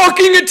he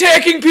fucking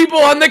attacking people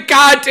on the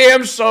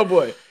goddamn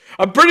subway?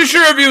 I'm pretty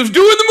sure if he was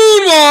doing the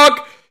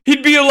moonwalk,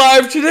 he'd be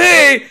alive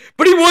today,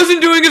 but he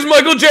wasn't doing his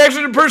Michael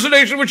Jackson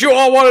impersonation, which you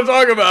all want to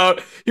talk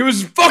about. He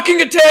was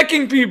fucking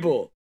attacking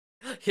people.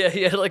 Yeah,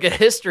 he had like a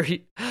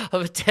history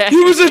of attacking people.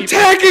 He was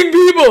attacking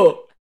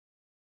people.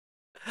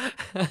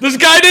 This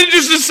guy didn't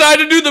just decide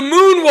to do the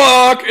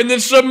moonwalk and then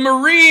some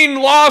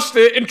Marine lost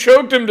it and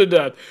choked him to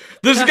death.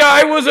 This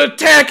guy was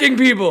attacking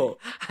people.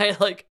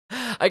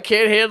 I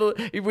can't handle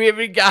it. We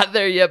haven't got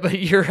there yet, but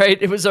you're right.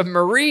 It was a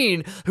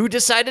Marine who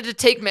decided to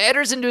take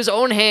matters into his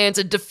own hands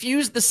and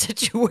defuse the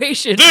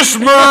situation. This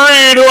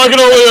Marine, who I can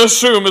only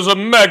assume is a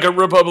MAGA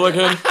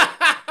Republican,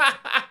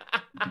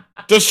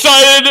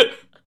 decided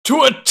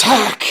to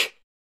attack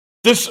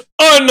this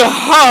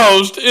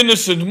unhoused,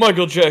 innocent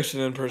Michael Jackson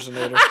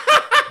impersonator.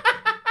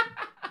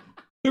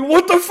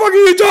 What the fuck are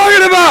you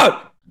talking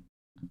about?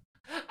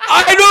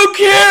 I don't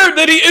care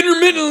that he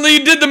intermittently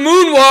did the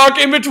moonwalk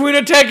in between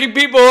attacking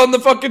people on the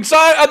fucking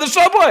side on the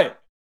subway.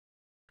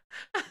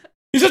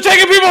 He's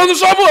attacking people on the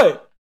subway.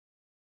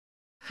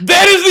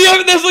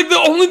 That's like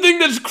the only thing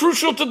that's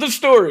crucial to the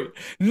story.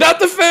 Not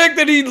the fact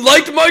that he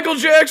liked Michael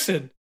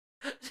Jackson.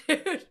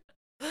 Dude,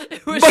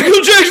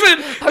 Michael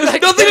Jackson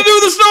has nothing to do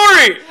with the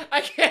story.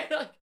 I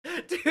can't,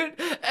 dude.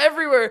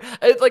 Everywhere,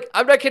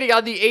 I'm not kidding.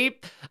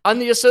 On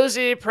the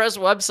Associated Press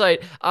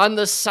website, on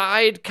the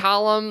side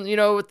column,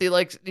 with the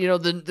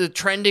the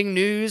trending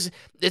news,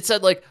 it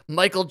said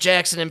Michael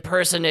Jackson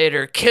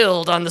impersonator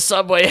killed on the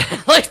subway.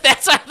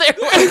 That's how they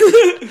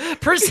were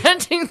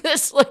presenting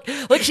this. Like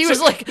he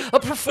was a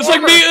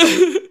performer.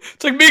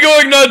 It's like me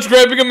going nuts,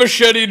 grabbing a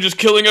machete and just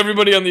killing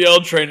everybody on the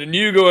L train, and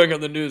you going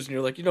on the news and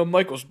you're like,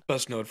 Michael's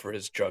best known for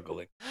his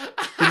juggling.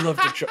 He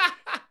loved to juggle.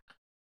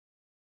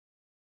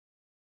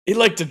 He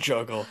liked to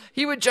juggle.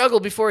 He would juggle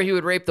before he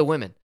would rape the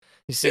women.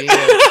 You see,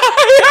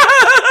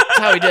 that's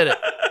how he did it.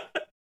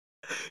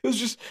 It was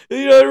just,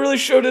 it really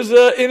showed his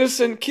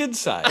innocent kid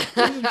side.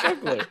 He was a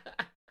juggler.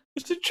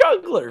 Just a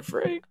juggler,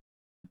 Frank.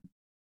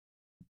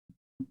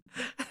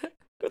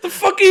 What the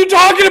fuck are you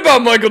talking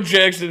about, Michael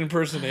Jackson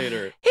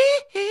impersonator?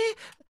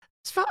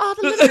 It's for all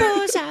the little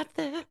boys out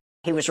there.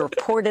 He was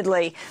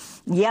reportedly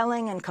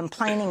yelling and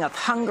complaining of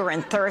hunger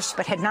and thirst,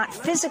 but had not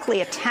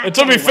physically attacked And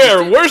to be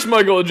fair, worst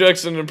Michael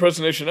Jackson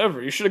impersonation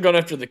ever. You should have gone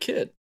after the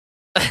kid.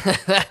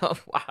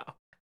 Wow.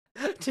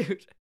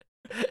 Dude.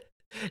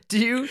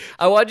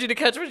 I want you to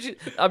catch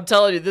I'm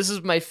telling you, this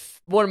is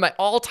one of my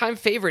all-time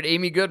favorite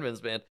Amy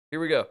Goodmans, man. Here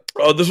we go.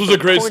 Oh, this was a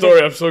great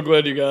story. I'm so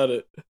glad you got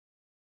it.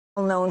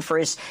 Known for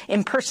his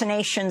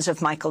impersonations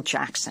of Michael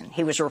Jackson.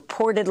 He was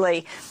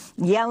reportedly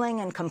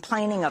yelling and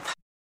complaining of...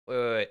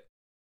 Wait.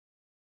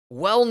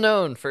 Well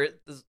known for his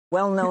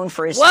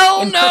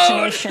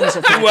impersonations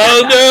of Michael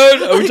Well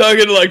known? Are we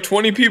talking to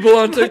 20 people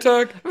on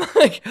TikTok?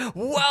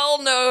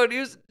 Well known. He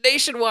was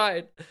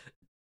nationwide.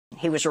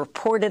 He was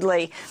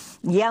reportedly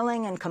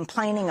yelling and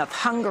complaining of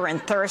hunger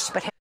and thirst,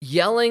 but...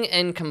 Yelling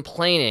and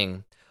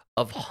complaining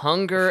of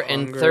hunger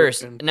and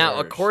thirst. Now,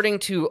 according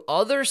to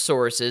other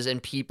sources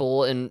and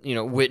people and,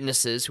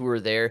 witnesses who were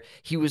there,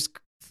 he was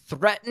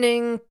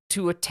threatening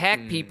to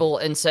attack people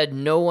and said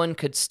no one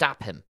could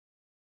stop him.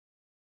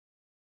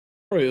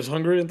 Oh, he was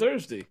hungry and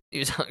thirsty. He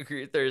was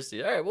hungry and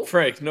thirsty. All right, well...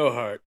 Frank, no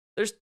heart.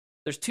 There's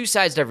two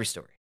sides to every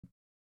story.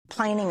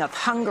 Complaining of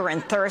hunger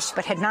and thirst,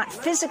 but had not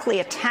physically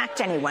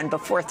attacked anyone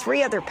before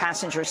three other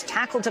passengers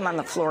tackled him on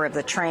the floor of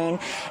the train.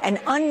 An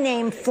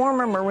unnamed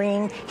former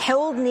Marine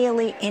held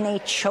Neely in a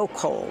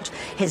chokehold.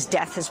 His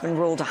death has been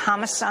ruled a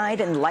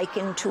homicide and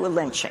likened to a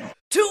lynching.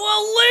 To a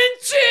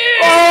lynching!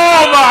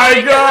 Oh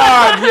my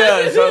God!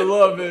 Yes, I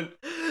love it.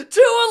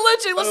 Do a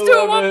lynching. Let's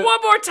do it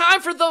one more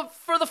time for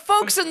the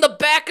folks in the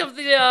back of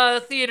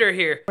the theater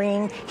here.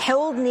 Marine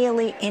held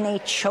Neely in a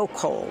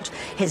chokehold.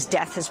 His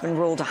death has been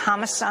ruled a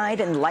homicide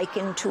and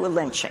likened to a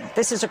lynching.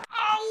 This is a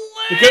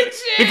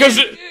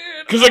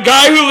because a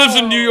guy who lives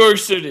in New York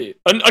City,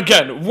 and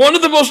again, one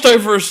of the most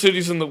diverse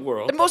cities in the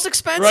world, the most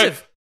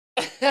expensive.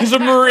 Right? He's a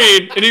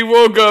Marine, and he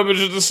woke up and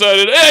just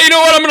decided, hey, you know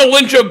what? I'm gonna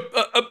lynch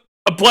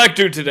a black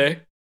dude today.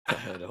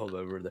 Hold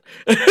on,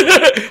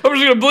 I'm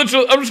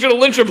just gonna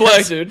lynch a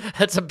black dude.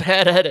 That's a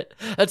bad edit.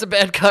 That's a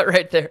bad cut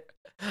right there.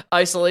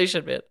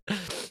 Isolation, man.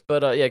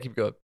 But yeah, keep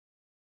going.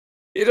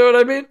 You know what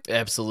I mean?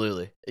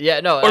 Absolutely.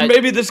 Yeah, no. Or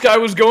maybe this guy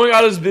was going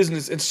out of his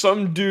business and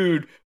some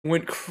dude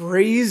went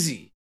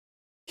crazy.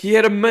 He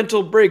had a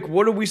mental break.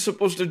 What are we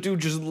supposed to do?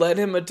 Just let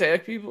him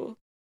attack people?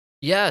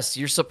 Yes,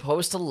 you're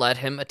supposed to let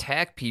him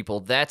attack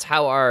people. That's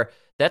how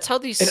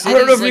these cities, I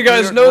don't know if you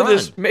guys know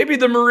this. Maybe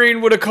the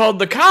Marine would have called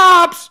the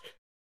cops,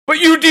 but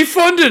you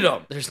defunded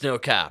them. There's no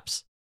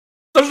cops.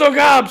 There's no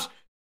cops.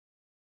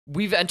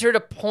 We've entered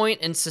a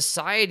point in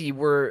society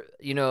where,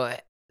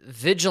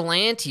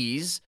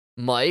 vigilantes,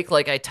 Mike,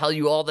 like I tell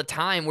you all the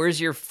time, where's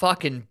your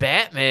fucking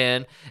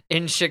Batman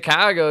in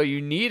Chicago?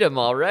 You need him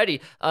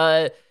already.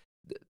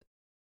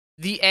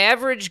 The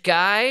average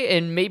guy,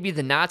 and maybe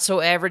the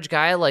not-so-average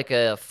guy, like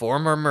a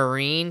former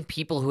Marine,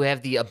 people who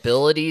have the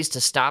abilities to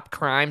stop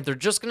crime, they're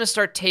just going to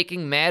start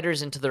taking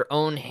matters into their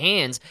own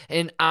hands.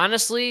 And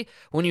honestly,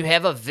 when you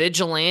have a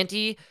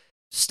vigilante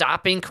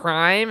stopping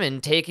crime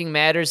and taking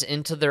matters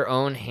into their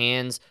own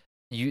hands,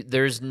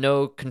 there's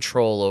no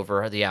control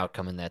over the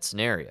outcome in that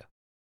scenario.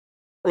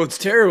 Well, it's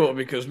terrible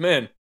because,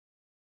 man,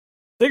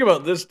 think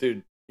about this,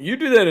 dude. You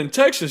do that in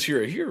Texas,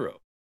 you're a hero.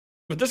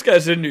 But this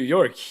guy's in New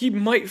York. He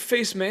might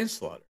face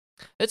manslaughter.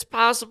 It's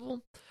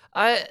possible.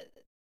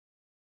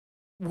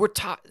 We're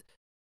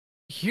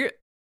here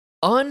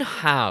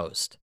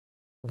unhoused.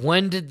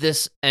 When did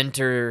this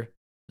enter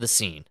the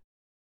scene?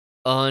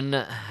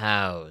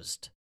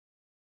 Unhoused.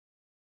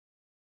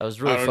 I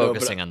was really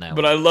focusing on that.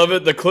 But one. I love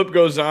it. The clip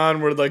goes on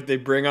where like they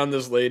bring on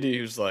this lady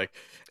who's like,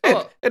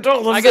 I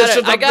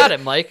got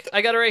it, Mike.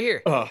 I got it right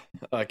here. Oh,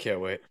 I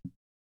can't wait.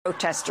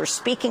 Protester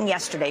speaking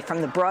yesterday from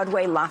the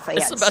Broadway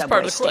Lafayette the best part subway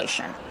of the clip.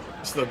 station.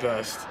 It's the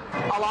best.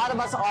 A lot of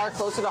us are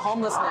closer to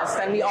homelessness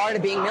than we are to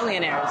being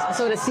millionaires.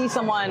 So to see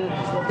someone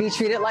be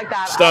treated like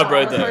that. Stop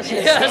right there.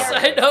 Yes,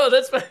 I know.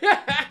 That's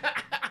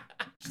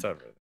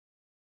Stop right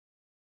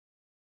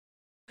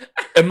there.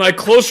 Am I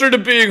closer to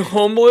being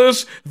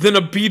homeless than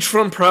a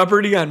beachfront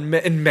property in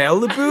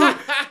Malibu?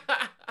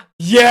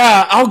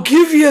 Yeah, I'll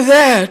give you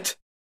that.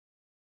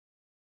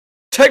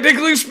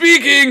 Technically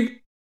speaking,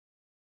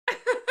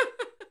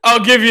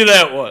 I'll give you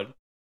that one.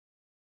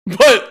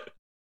 But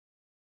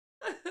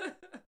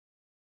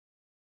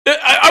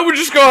I would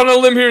just go on a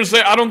limb here and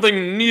say I don't think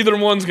neither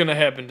one's going to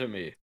happen to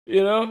me,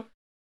 you know?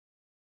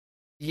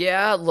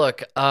 Yeah,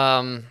 look,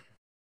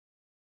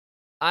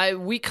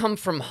 we come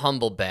from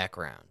humble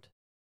background.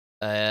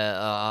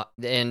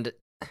 And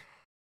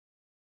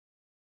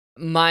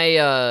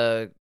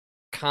my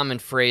common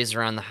phrase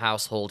around the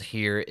household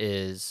here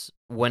is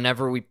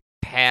whenever we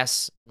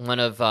pass one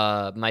of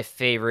my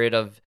favorite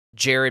of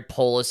Jared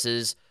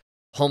Polis's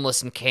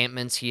homeless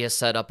encampments he has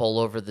set up all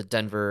over the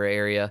Denver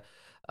area,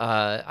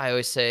 I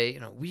always say,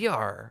 we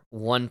are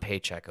one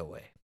paycheck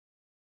away.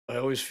 I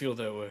always feel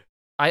that way.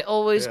 I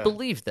always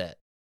believe that.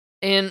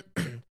 And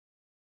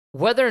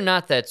whether or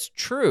not that's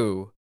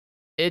true,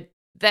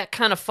 that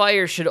kind of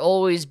fire should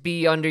always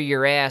be under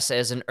your ass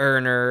as an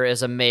earner,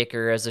 as a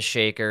maker, as a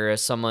shaker,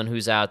 as someone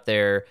who's out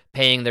there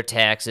paying their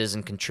taxes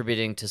and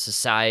contributing to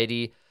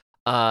society.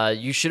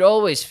 You should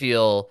always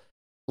feel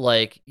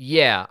like,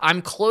 yeah,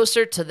 I'm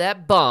closer to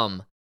that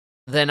bum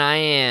than I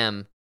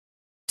am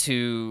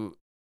to,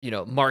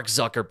 Mark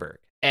Zuckerberg.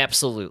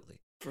 Absolutely.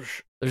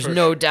 There's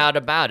no doubt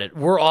about it.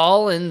 We're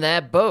all in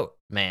that boat,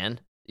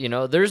 man.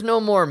 There's no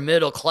more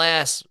middle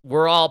class.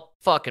 We're all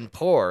fucking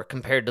poor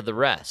compared to the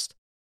rest.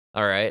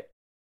 All right.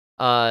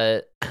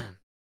 But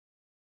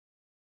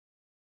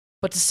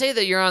to say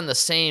that you're on the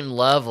same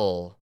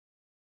level,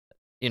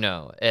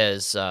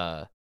 as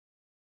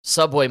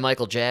Subway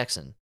Michael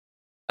Jackson,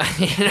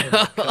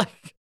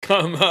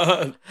 Come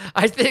on.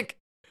 I think,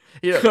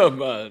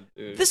 come on,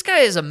 dude. This guy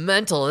has a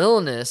mental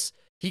illness.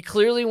 He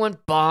clearly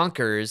went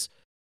bonkers.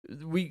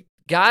 We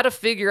got to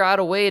figure out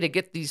a way to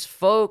get these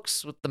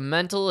folks with the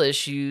mental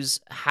issues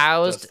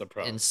housed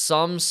in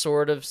some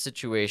sort of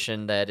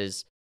situation that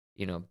is,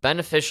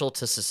 beneficial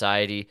to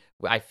society.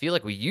 I feel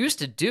like we used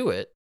to do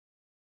it.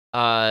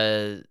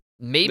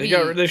 Maybe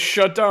they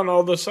shut down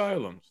all the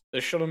asylums. They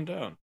shut them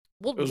down.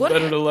 Well, it was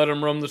better to let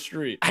them roam the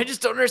street. I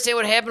just don't understand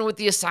what happened with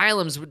the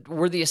asylums.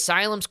 Were the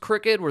asylums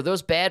crooked? Were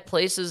those bad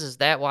places? Is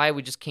that why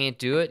we just can't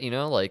do it? You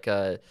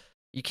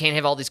can't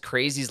have all these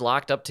crazies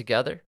locked up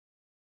together.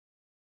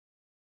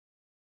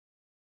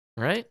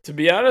 Right? To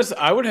be honest,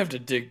 I would have to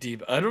dig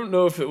deep. I don't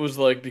know if it was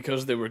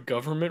because they were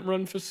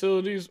government-run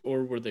facilities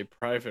or were they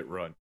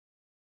private-run.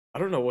 I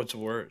don't know what's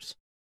worse.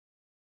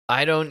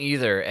 I don't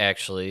either,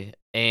 actually.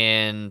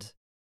 And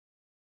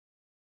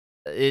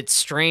it's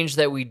strange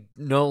that we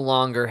no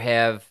longer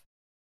have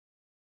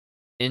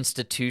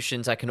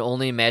institutions. I can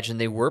only imagine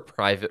they were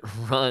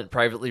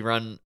privately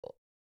run,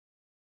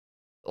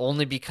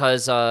 only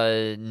because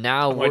now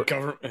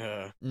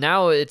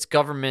now it's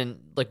government.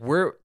 Like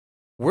where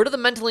do the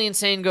mentally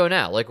insane go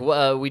now? Like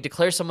we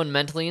declare someone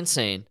mentally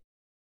insane.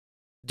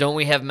 Don't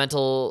we have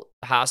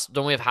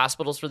don't we have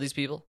hospitals for these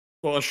people?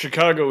 Well, in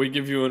Chicago, we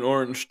give you an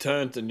orange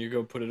tent and you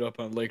go put it up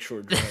on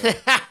Lakeshore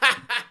Drive.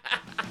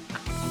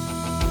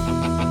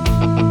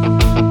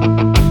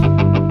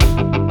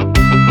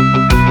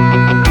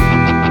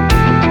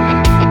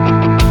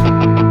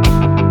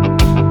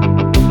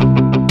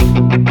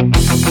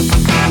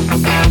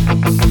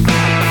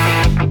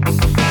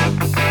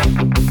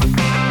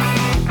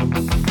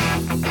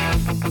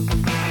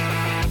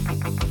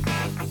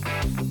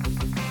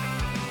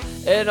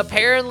 And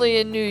apparently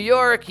in New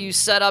York, you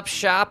set up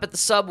shop at the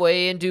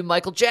subway and do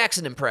Michael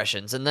Jackson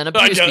impressions and then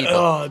abuse people.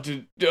 Oh,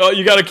 dude. Oh,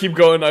 you got to keep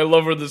going. I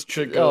love where this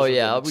chick goes. Oh,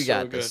 yeah, we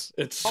got this.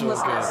 It's so good.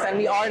 Than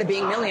we are to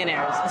being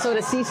millionaires. So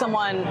to see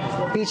someone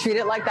be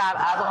treated like that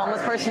as a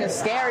homeless person is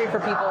scary for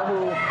people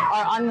who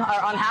are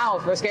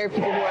unhoused. We're scary for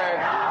people who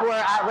are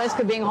at risk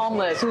of being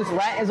homeless, whose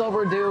rent is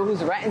overdue,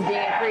 whose rent is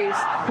being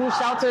increased, whose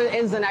shelter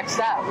is the next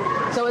step.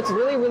 So it's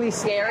really, really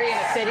scary in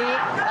a city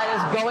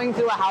that is going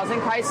through a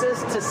housing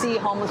crisis to see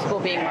homeless people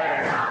being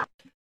murdered.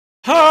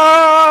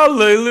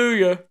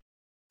 Hallelujah.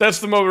 That's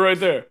the moment right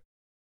there.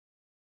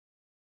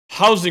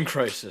 Housing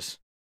crisis.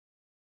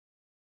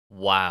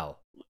 Wow.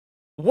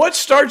 What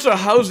starts a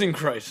housing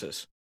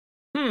crisis?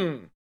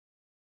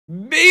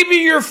 Maybe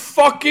your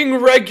fucking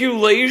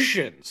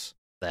regulations.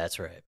 That's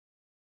right.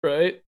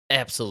 Right?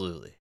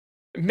 Absolutely.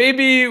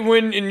 Maybe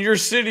when in your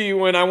city,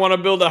 when I want to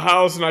build a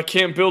house and I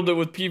can't build it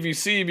with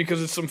PVC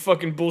because it's some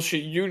fucking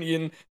bullshit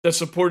union that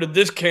supported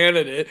this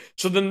candidate,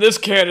 so then this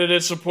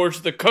candidate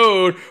supports the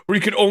code where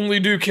you could only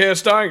do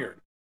cast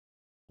iron.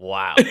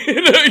 Wow.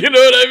 You know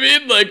what I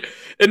mean? Like,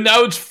 and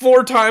now it's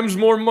 4 times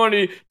more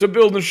money to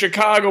build in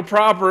Chicago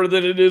proper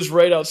than it is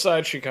right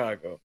outside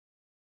Chicago.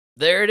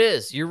 There it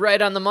is. You're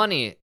right on the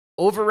money.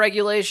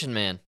 Overregulation,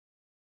 man.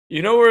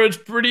 You know where it's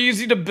pretty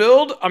easy to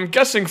build? I'm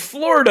guessing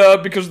Florida,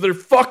 because they're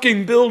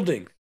fucking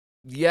building.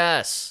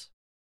 Yes.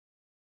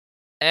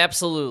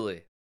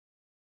 Absolutely.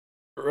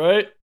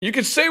 Right? You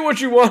can say what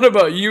you want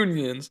about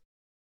unions.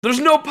 There's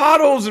no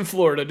potholes in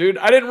Florida, dude.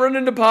 I didn't run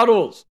into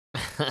potholes.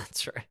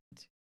 That's right.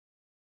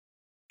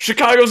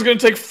 Chicago's going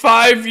to take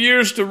 5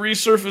 years to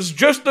resurface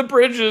just the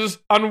bridges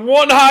on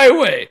one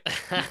highway.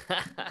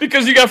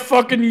 Because you got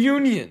fucking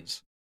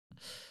unions.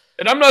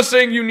 And I'm not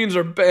saying unions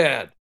are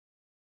bad,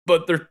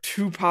 but they're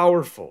too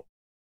powerful.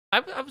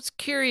 I was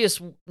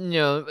curious,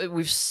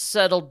 we've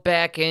settled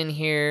back in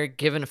here,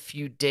 given a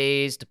few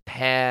days to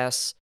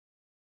pass.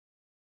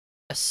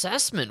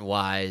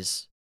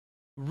 Assessment-wise,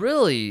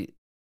 really,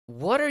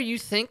 what are you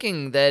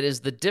thinking that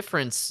is the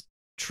difference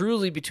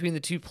truly between the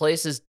two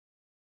places?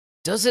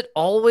 Does it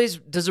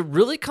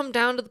really come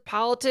down to the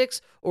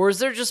politics, or is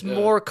there just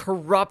more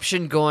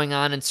corruption going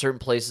on in certain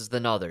places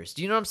than others?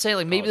 Do you know what I'm saying?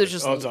 Like maybe there's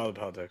just it's all the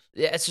politics.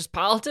 Yeah, it's just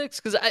politics.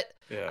 Because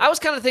I was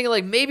kind of thinking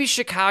like maybe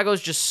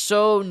Chicago's just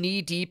so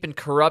knee deep in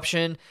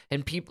corruption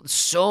and people,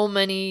 so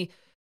many,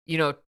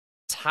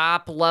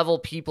 top level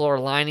people are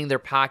lining their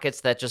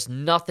pockets that just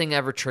nothing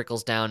ever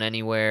trickles down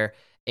anywhere,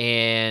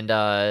 and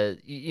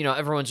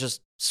everyone's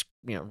just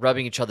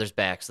rubbing each other's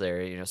backs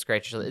there,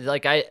 scratch each other.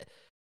 Like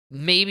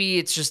maybe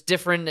it's just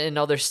different in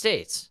other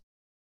states.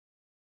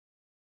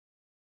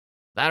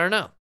 I don't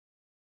know.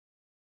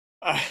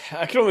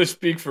 I can only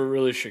speak for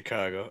really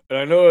Chicago. And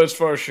I know as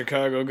far as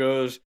Chicago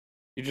goes,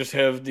 you just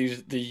have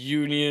the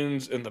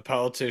unions and the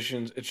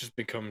politicians. It's just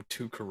become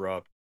too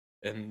corrupt.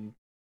 And,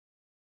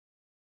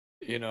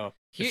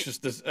 it's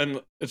just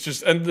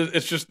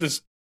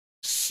this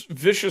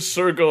vicious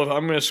circle of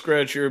I'm going to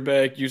scratch your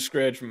back, you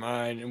scratch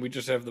mine, and we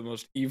just have the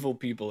most evil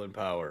people in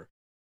power.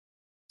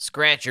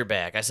 Scratch your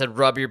back. I said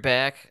rub your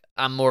back.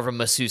 I'm more of a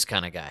masseuse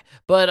kind of guy.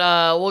 But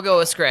we'll go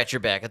with scratch your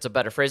back. That's a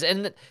better phrase.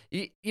 And,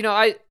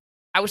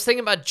 I was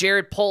thinking about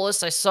Jared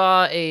Polis. I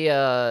saw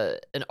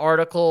an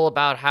article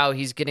about how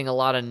he's getting a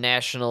lot of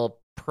national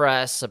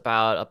press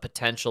about a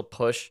potential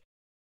push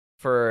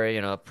for,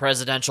 a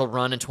presidential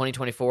run in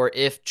 2024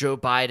 if Joe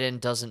Biden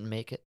doesn't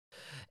make it.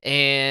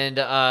 And,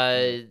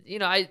 I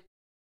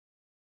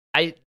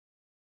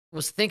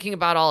was thinking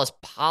about all his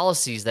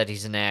policies that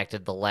he's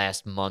enacted the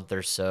last month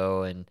or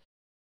so, and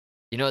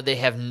they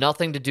have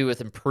nothing to do with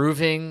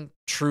improving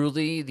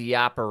truly the the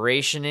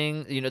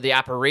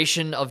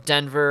operation of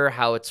Denver,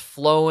 how it's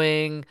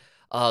flowing,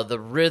 the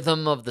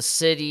rhythm of the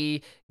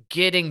city,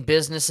 getting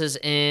businesses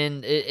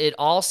in. It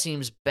all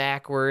seems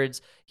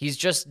backwards. He's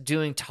just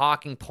doing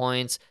talking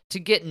points to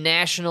get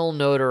national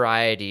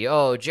notoriety.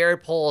 Oh,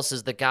 Jared Polis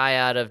is the guy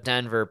out of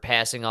Denver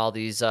passing all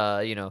these,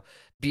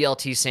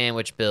 BLT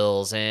sandwich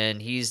bills, and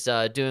he's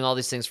doing all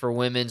these things for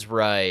women's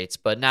rights,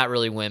 but not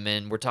really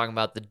women. We're talking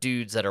about the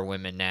dudes that are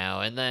women now,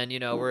 and then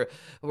we're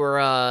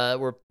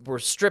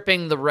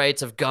stripping the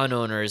rights of gun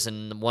owners.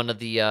 And one of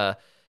the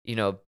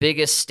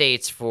biggest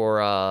states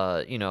for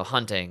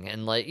hunting,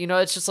 and like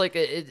it's just like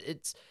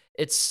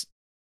it's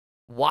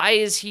why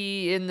is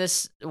he in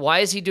this? Why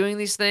is he doing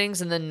these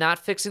things and then not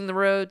fixing the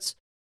roads?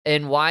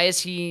 And why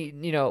is he,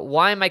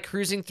 why am I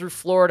cruising through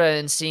Florida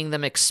and seeing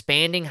them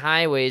expanding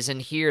highways,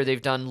 and here they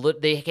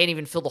can't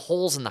even fill the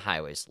holes in the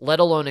highways, let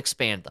alone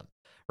expand them,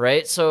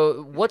 right?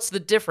 So what's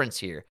the difference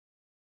here?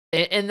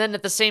 And then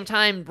at the same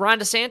time, Ron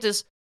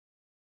DeSantis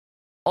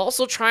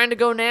also trying to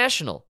go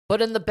national,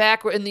 but in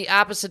the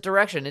opposite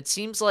direction. It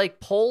seems like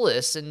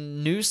Polis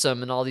and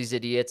Newsom and all these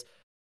idiots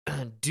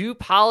do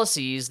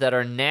policies that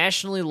are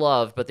nationally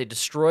loved, but they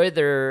destroy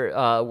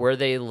their where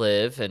they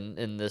live and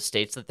in the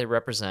states that they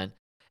represent.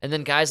 And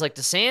then guys like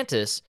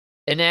DeSantis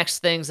enacts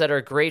things that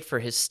are great for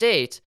his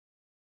state,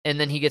 and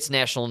then he gets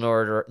national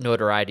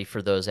notoriety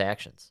for those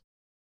actions.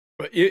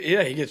 But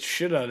yeah, he gets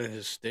shit out of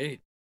his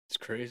state. It's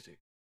crazy.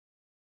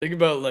 Think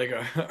about like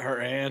our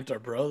aunt, our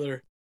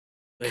brother.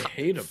 They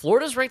hate him.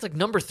 Florida's ranked like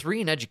number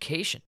 3 in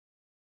education.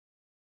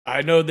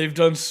 I know, they've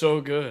done so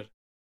good.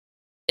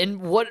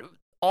 And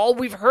all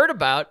we've heard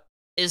about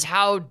is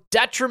how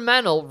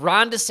detrimental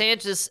Ron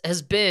DeSantis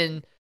has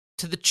been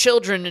to the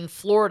children in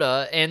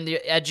Florida and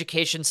the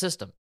education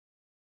system.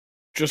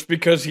 Just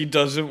because he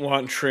doesn't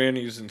want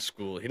trannies in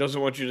school. He doesn't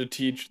want you to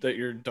teach that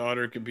your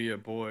daughter could be a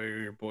boy or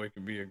your boy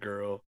could be a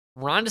girl.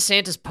 Ron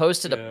DeSantis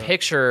posted a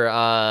picture,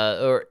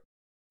 or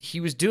he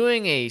was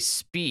doing a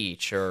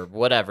speech or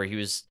whatever. He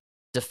was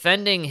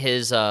defending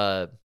his,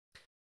 they're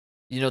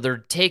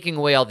taking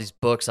away all these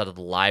books out of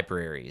the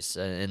libraries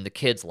and the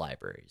kids'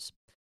 libraries.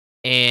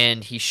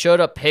 And he showed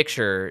a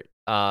picture,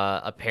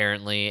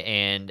 apparently,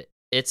 and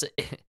it's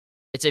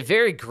a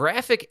very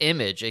graphic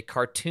image, a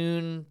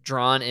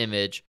cartoon-drawn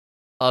image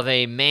of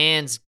a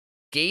man's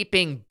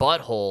gaping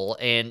butthole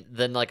and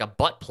then, like, a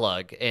butt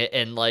plug.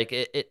 And like,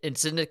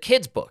 it's in a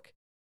kid's book,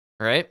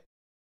 right?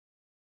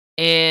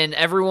 And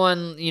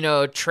everyone,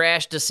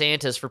 trashed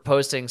DeSantis for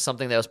posting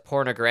something that was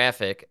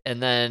pornographic.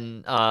 And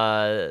then,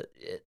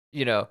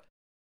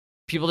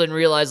 people didn't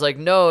realize, like,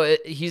 no,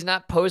 he's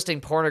not posting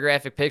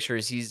pornographic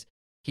pictures. He's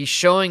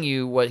showing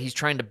you what he's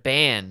trying to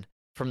ban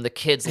from the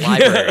kids'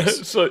 libraries.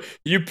 Yeah, so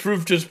you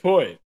proved his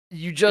point.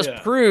 You just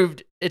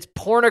proved it's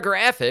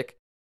pornographic,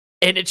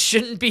 and it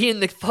shouldn't be in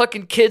the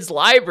fucking kids'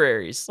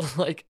 libraries.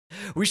 Like,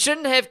 we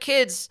shouldn't have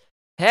kids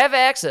have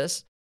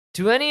access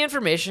to any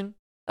information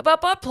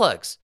about butt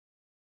plugs.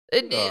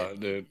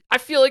 Dude. I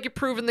feel like you're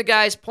proving the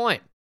guy's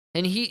point.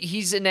 And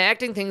he's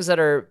enacting things that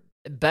are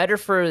better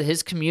for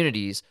his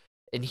communities.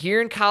 And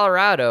here in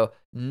Colorado,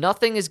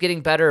 nothing is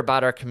getting better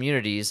about our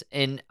communities.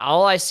 And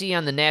all I see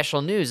on the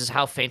national news is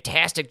how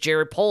fantastic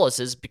Jared Polis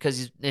is because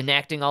he's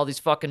enacting all these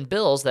fucking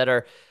bills that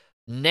are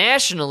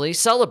nationally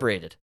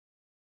celebrated.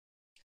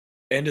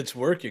 And it's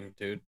working,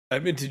 dude. I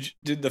mean,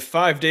 did the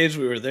 5 days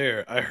we were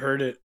there, I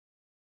heard it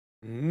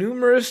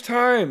numerous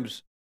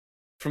times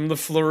from the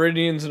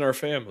Floridians in our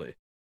family.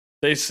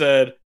 They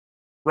said,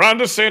 Ron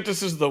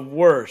DeSantis is the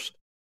worst.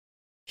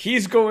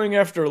 He's going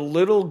after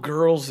little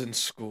girls in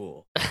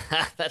school.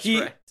 That's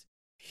right.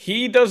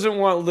 He doesn't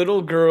want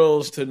little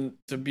girls to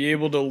be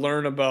able to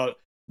learn about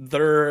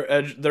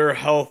their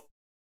health,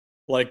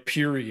 like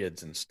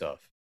periods and stuff.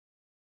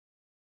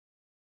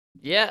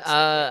 Yeah,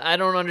 I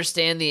don't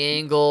understand the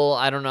angle.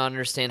 I don't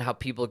understand how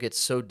people get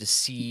so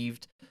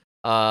deceived.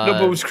 No,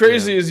 but what's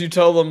crazy is you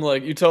tell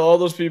all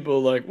those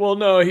people, like, well,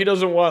 no, he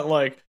doesn't want,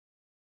 like,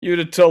 you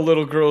to tell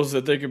little girls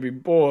that they could be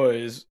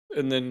boys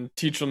and then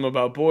teach them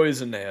about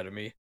boys'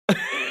 anatomy.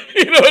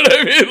 You know what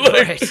I mean?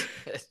 Like, right.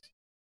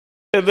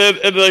 and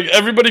like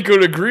everybody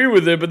could agree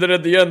with it, but then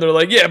at the end they're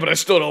like, yeah, but I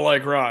still don't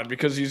like Ron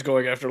because he's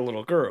going after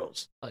little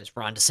girls. Oh, he's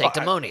Ron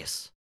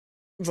DeSanctimonious.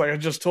 It's like, I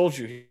just told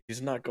you,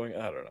 he's not going.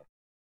 I don't know.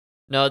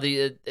 No,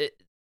 the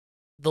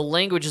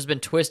language has been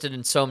twisted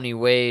in so many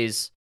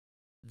ways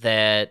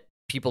that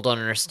people don't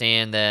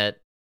understand that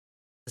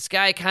this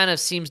guy kind of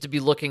seems to be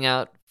looking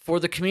out for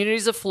the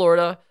communities of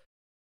Florida,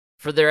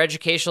 for their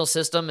educational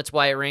system. It's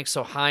why it ranks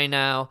so high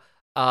now.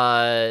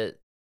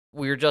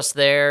 We were just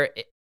there.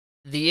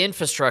 The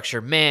infrastructure,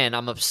 man,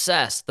 I'm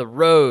obsessed. The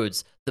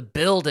roads, the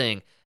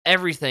building,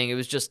 everything. It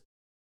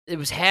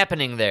was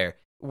happening there.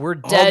 We're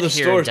dead here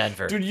stores. In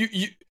Denver. Dude,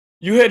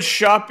 you had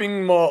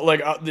shopping mall,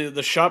 like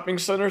the shopping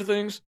center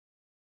things.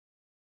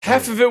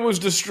 Half of it was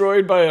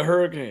destroyed by a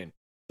hurricane.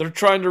 They're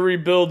trying to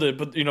rebuild it,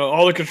 but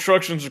all the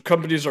constructions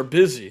companies are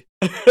busy.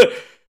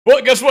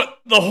 Well, guess what?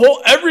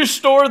 Every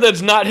store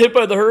that's not hit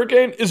by the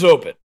hurricane is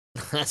open.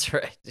 That's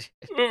right.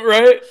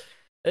 Right?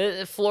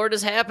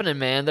 Florida's happening,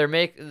 man. They're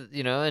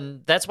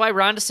and that's why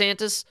Ron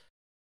DeSantis,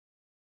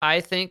 I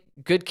think,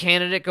 good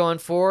candidate going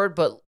forward,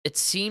 but it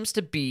seems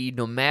to be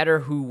no matter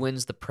who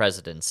wins the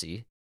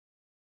presidency,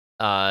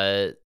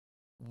 they're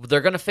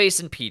going to face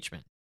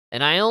impeachment.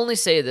 And I only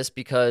say this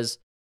because,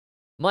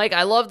 Mike,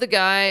 I love the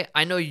guy.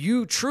 I know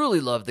you truly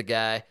love the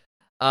guy.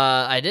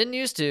 I didn't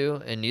used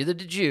to, and neither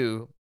did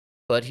you.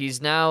 But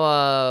he's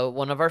now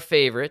one of our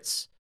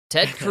favorites,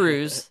 Ted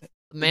Cruz,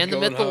 the man, the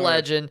myth, the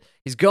legend.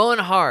 He's going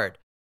hard.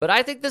 But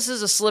I think this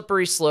is a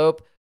slippery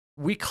slope.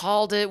 we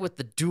called it with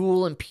the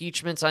dual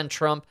impeachments on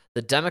Trump.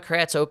 The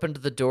Democrats opened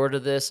the door to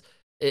this.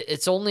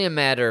 It's only a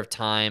matter of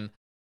time.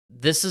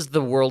 This is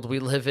the world we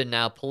live in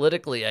now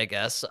politically, I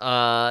guess.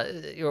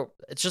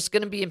 It's just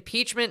going to be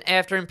impeachment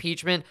after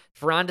impeachment.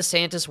 If Ron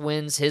DeSantis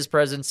wins his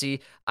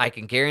presidency, I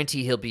can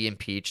guarantee he'll be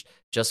impeached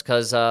just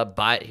because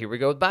here we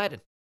go with Biden.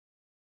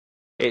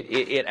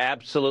 It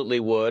absolutely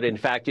would. In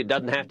fact, it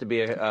doesn't have to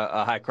be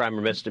a high crime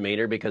or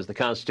misdemeanor because the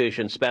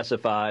Constitution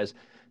specifies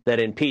that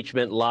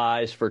impeachment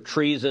lies for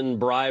treason,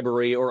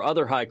 bribery, or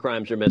other high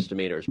crimes or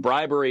misdemeanors.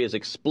 Bribery is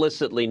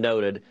explicitly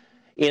noted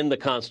in the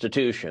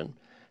Constitution.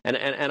 And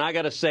I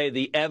got to say,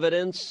 the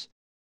evidence,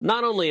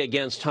 not only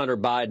against Hunter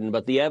Biden,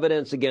 but the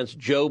evidence against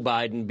Joe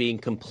Biden being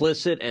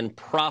complicit and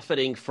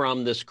profiting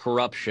from this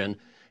corruption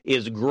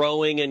is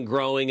growing and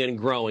growing and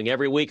growing.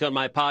 Every week on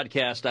my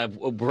podcast,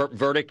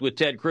 Verdict with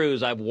Ted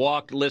Cruz, I've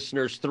walked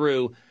listeners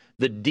through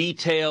the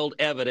detailed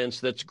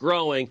evidence that's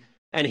growing.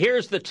 And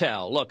here's the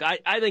tell. Look,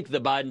 I think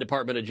the Biden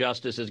Department of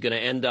Justice is going to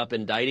end up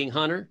indicting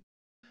Hunter.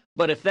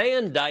 But if they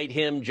indict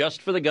him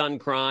just for the gun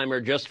crime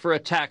or just for a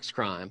tax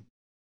crime,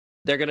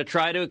 they're going to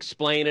try to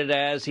explain it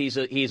as he's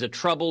a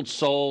troubled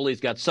soul.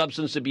 He's got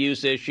substance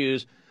abuse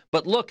issues.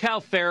 But look how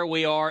fair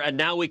we are. And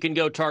now we can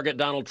go target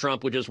Donald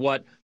Trump, which is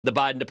what the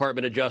Biden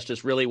Department of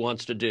Justice really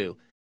wants to do.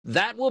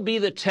 That will be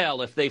the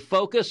tell. If they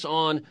focus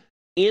on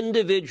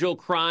individual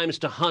crimes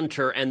to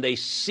Hunter and they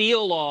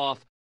seal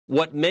off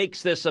what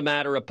makes this a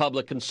matter of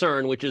public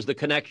concern, which is the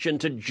connection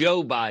to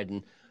Joe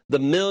Biden, the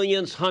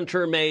millions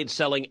Hunter made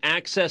selling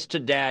access to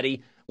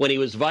daddy when he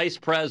was vice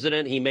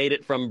president. He made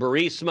it from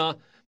Burisma,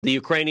 the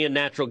Ukrainian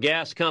natural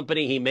gas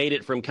company. He made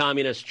it from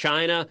communist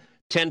China,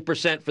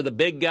 10% for the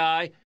big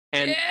guy.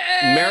 And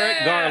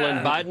Merrick Garland,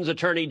 Biden's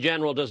attorney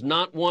general, does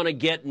not want to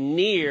get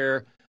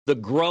near the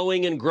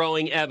growing and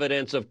growing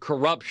evidence of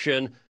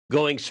corruption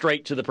going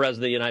straight to the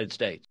president of the United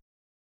States.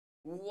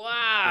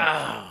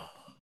 Wow.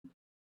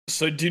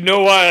 So do you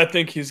know why I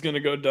think he's going to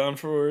go down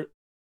for it?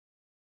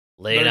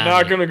 They're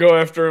not going to go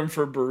after him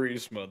for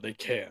Burisma. They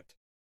can't.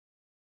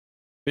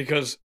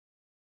 Because,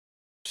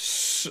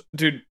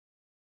 dude,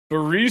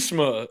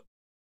 Burisma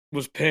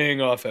was paying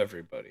off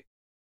everybody.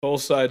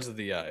 Both sides of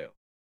the aisle.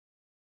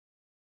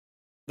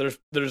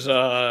 There's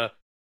a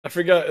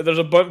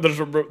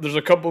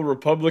couple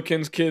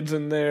Republicans kids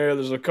in there.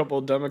 There's a couple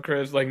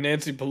Democrats, like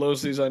Nancy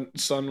Pelosi's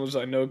son was,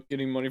 I know,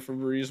 getting money from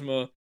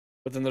Burisma.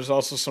 But then there's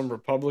also some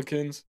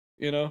Republicans,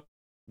 you know?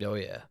 Oh,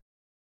 yeah.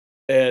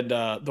 And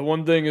the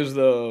one thing is,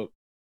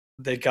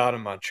 they got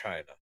him on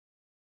China.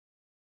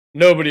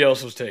 Nobody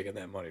else was taking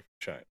that money from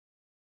China.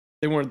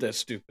 They weren't that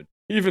stupid.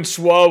 Even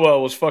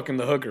Swalwell was fucking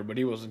the hooker, but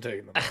he wasn't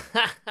taking the money.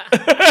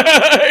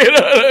 You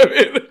know what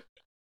I mean?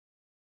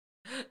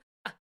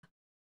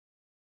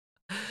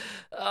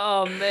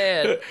 Oh,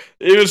 man.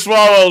 Even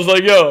Swalwell was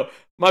like, yo,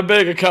 my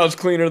bank account's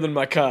cleaner than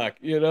my cock,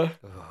 you know?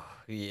 Oh,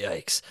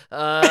 yikes.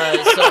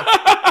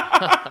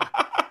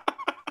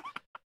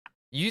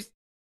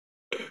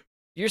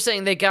 You're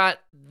saying they got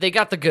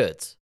the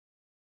goods.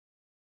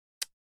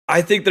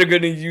 I think they're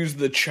going to use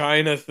the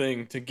China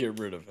thing to get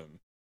rid of him.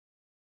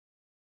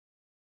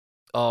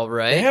 All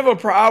right. They have a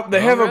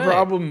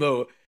problem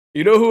though.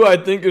 You know who I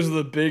think is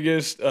the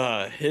biggest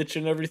hitch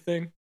and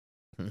everything?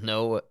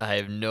 No, I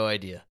have no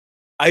idea.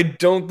 I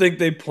don't think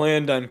they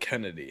planned on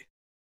Kennedy.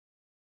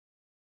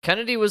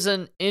 Kennedy was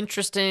an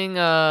interesting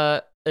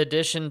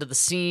addition to the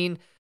scene.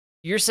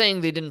 You're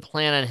saying they didn't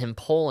plan on him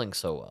polling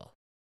so well.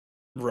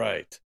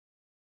 Right.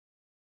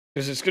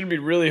 Because it's going to be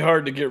really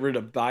hard to get rid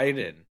of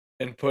Biden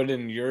and put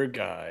in your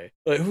guy.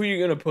 Like, who are you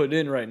going to put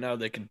in right now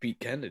that can beat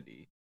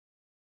Kennedy?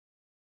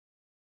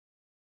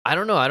 I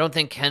don't know. I don't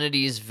think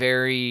Kennedy is a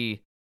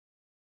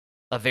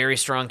very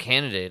strong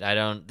candidate. I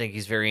don't think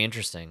he's very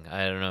interesting.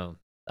 I don't know.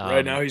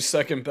 Right now, he's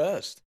second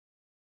best.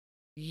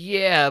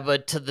 Yeah,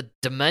 but to the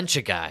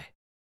dementia guy.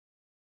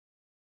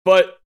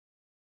 But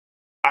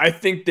I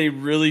think they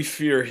really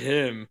fear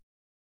him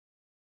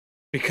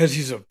because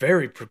he's a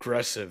very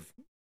progressive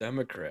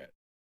Democrat.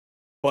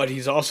 But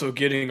he's also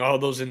getting all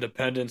those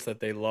independents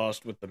that they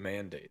lost with the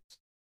mandates.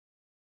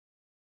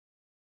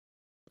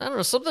 I don't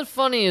know. Something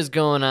funny is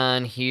going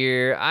on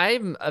here.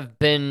 I've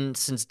been,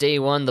 since day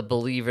one, the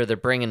believer they're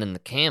bringing in the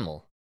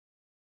camel.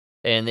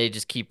 And they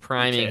just keep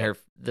priming her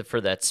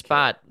for that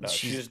spot. No,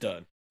 she's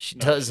done. She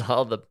does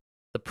all the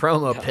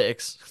promo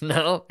pics.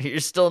 No, you're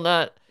still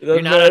not.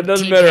 It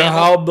doesn't matter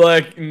how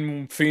black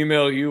and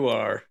female you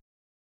are.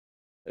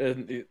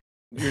 You're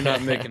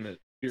not making it.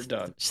 You're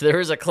done. So there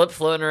was a clip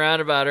floating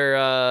around about her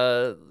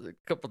a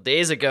couple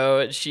days ago.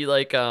 And she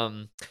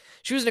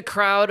she was in a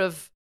crowd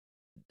of,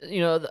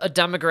 a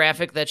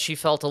demographic that she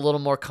felt a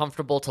little more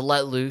comfortable to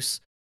let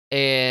loose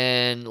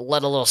and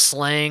let a little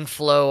slang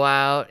flow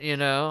out,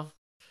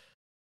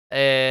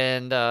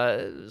 And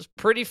it was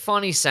pretty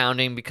funny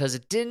sounding because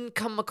it didn't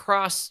come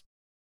across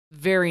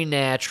very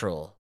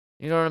natural.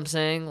 You know what I'm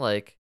saying?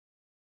 Like,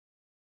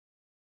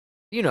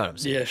 you know what I'm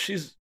saying?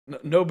 Yeah,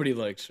 nobody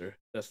likes her.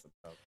 That's the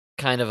problem.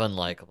 Kind of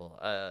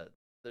unlikable.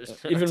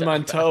 Even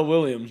Montel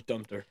Williams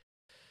dumped her.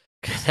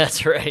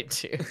 That's right,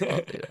 too.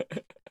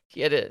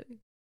 He had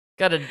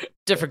Got a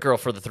different girl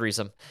for the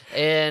threesome.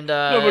 And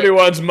nobody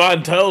wants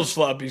Montel's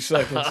sloppy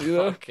seconds, you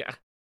know? Okay.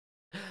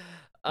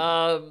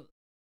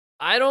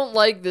 I don't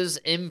like this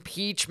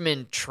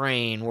impeachment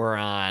train we're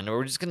on.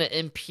 We're just gonna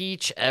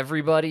impeach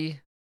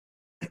everybody.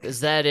 Is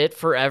that it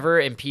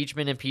forever?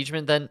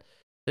 Impeachment? Then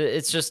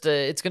it's just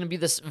it's gonna be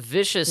this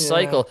vicious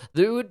cycle.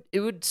 It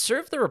would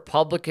serve the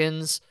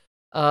Republicans,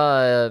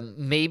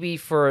 maybe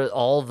for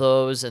all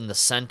those in the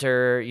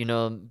center,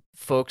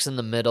 folks in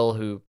the middle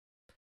who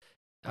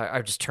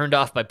are just turned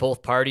off by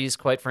both parties,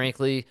 quite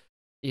frankly.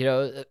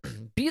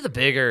 Be the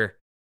bigger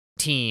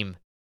team.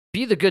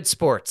 Be the good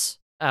sports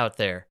out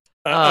there.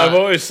 I've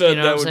always said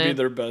that would be be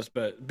their best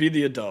bet. Be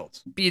the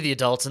adults. Be the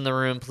adults in the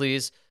room,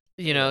 please.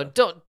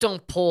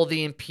 Don't pull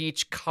the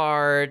impeach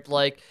card.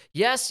 Like,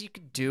 yes, you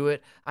could do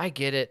it. I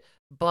get it.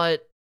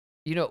 But,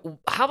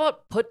 how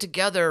about put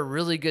together a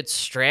really good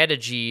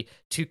strategy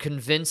to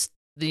convince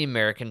the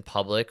American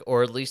public,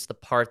 or at least the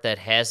part that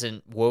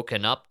hasn't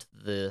woken up to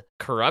the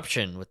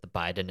corruption with the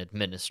Biden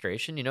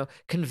administration,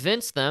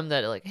 convince them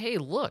that, like, hey,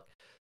 look,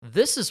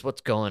 this is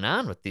what's going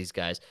on with these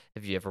guys.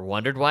 Have you ever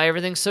wondered why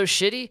everything's so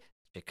shitty?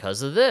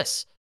 Because of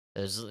this.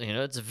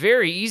 It's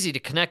very easy to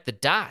connect the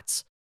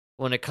dots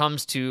when it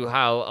comes to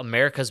how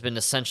America's been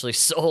essentially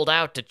sold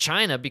out to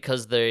China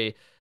because they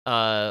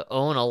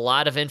own a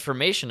lot of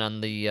information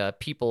on the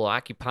people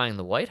occupying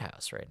the White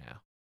House right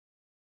now.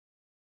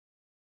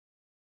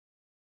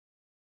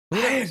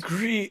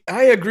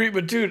 I agree,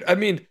 but dude, I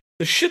mean,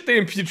 the shit they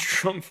impeached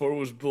Trump for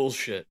was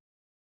bullshit.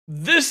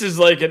 This is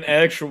like an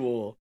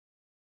actual...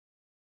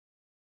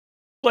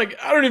 Like,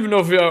 I don't even know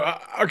if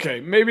okay,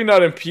 maybe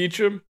not impeach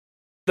him.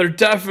 There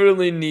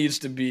definitely needs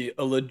to be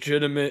a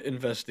legitimate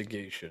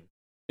investigation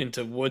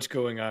into what's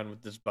going on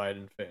with this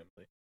Biden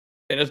family.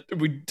 And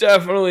we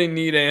definitely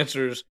need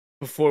answers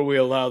before we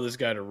allow this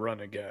guy to run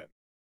again.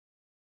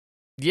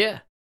 Yeah,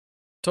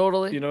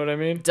 totally. You know what I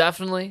mean?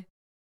 Definitely.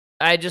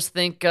 I just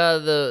think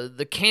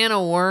the can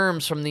of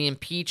worms from the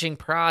impeaching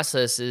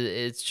process,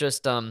 it's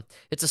just,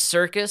 it's a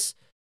circus.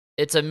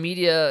 It's a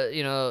media,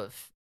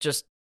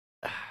 just...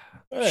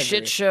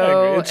 shit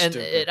show, and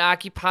it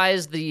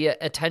occupies the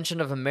attention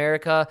of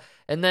America.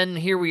 And then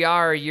here we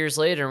are years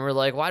later, and we're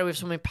like, why do we have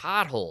so many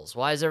potholes?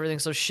 Why is everything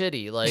so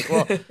shitty? Like,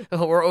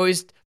 well, we're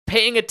always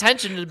paying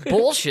attention to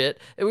bullshit.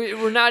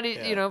 We're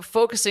not,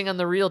 focusing on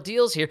the real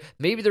deals here.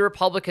 Maybe the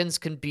Republicans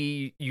can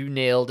be, you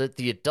nailed it,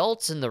 the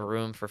adults in the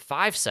room for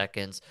 5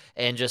 seconds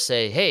and just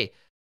say, hey,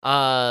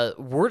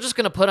 we're just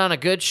going to put on a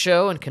good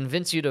show and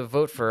convince you to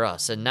vote for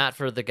us and not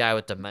for the guy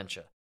with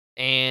dementia.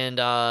 And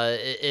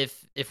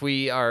if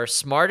we are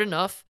smart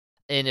enough,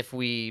 and if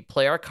we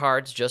play our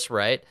cards just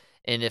right,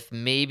 and if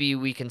maybe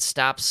we can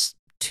stop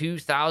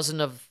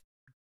 2,000 of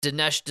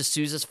Dinesh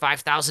D'Souza's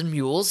 5,000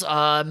 mules,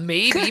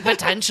 maybe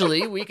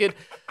potentially we could,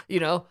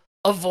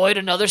 avoid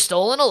another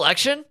stolen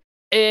election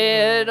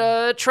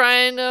and try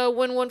and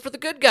win one for the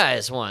good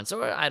guys once.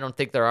 Or I don't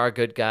think there are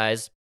good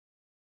guys,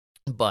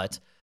 but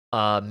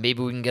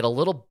maybe we can get a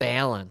little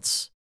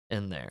balance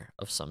in there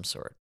of some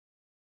sort.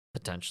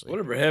 Potentially.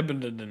 Whatever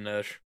happened to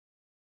Dinesh?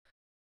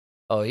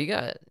 Oh, he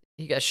got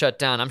shut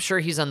down. I'm sure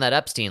he's on that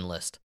Epstein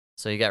list.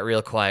 So he got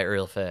real quiet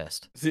real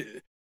fast.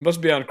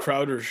 Must be on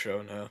Crowder's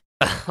show now.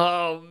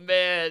 Oh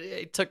man,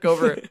 he took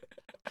over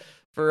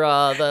for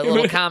the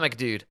little comic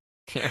dude.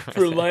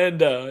 For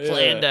Landau. Yeah.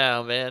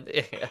 Landau, man.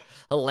 Yeah.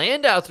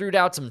 Landau threw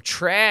out some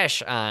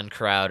trash on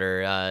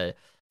Crowder.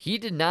 He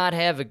did not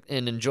have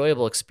an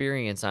enjoyable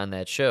experience on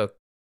that show.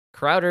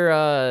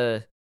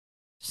 Crowder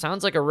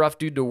sounds like a rough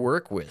dude to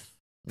work with.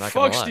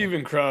 Fuck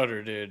Steven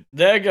Crowder, dude.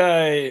 That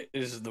guy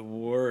is the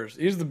worst.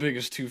 He's the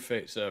biggest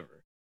two-face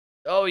ever.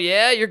 Oh,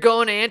 yeah? You're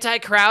going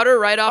anti-Crowder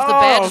right off the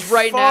bat, just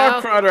right now?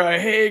 Fuck Crowder. I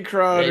hate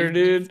Crowder,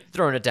 dude.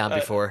 Throwing it down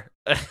before.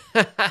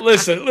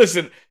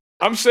 Listen.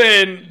 I'm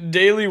saying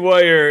Daily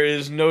Wire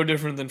is no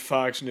different than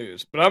Fox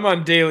News, but I'm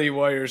on Daily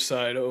Wire's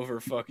side over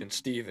fucking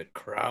Steven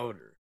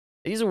Crowder.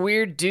 He's a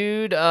weird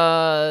dude.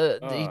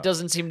 He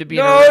doesn't seem to be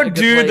no in a good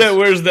dude place. That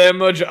wears that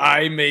much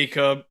eye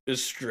makeup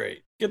is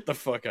straight. Get the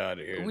fuck out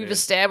of here. We've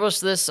established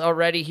this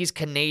already. He's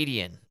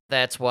Canadian.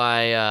 That's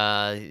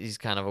why he's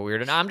kind of a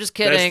weird. And I'm just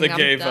kidding. That's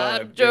the gay vibe.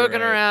 I'm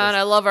joking around.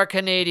 I love our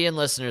Canadian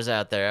listeners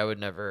out there. I would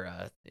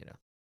never,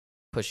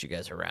 push you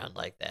guys around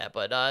like that.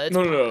 But it's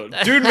no.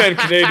 Dude, man,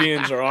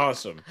 Canadians are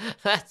awesome.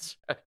 That's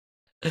right.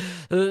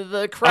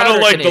 The Crowder I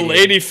don't like Canadian. the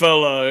lady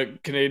fella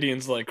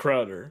Canadians like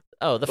Crowder.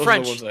 Oh, the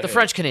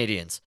French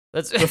Canadians.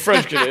 That's the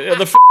French Canadians.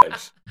 The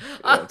French.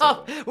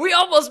 Oh, we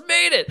almost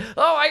made it.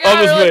 Oh my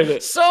God. Made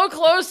it. So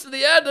close to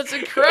the end. That's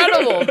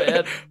incredible,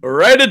 man.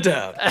 Write it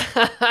down.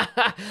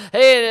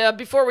 Hey,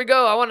 before we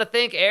go, I want to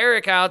thank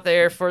Eric out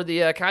there for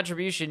the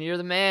contribution. You're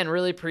the man.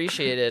 Really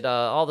appreciate it.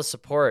 All the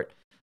support.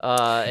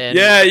 And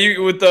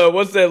you with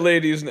what's that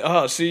lady's name?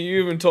 Oh, see,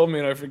 you even told me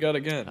and I forgot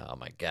again. Oh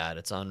my God,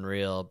 it's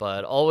unreal.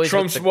 But always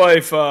Trump's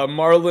wife,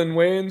 Marlon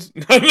Wayans.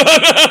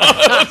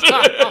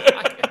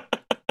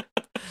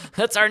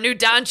 That's our new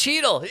Don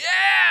Cheadle. Yeah.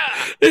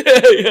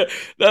 Yeah.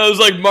 That was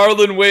like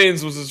Marlon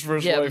Wayans was his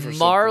first wife or something.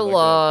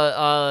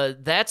 Marla.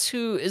 That's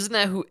who. Isn't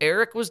that who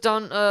Eric was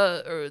done?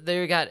 Or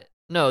they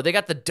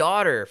got the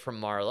daughter from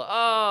Marla.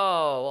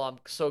 Oh, well, I'm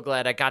so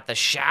glad I got the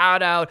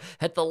shout out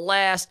at the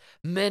last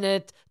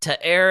minute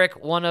to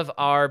Eric, one of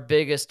our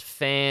biggest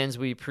fans.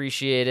 We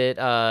appreciate it.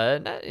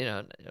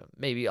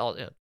 Maybe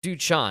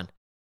dude, Sean,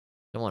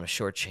 don't want to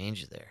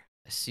shortchange you there.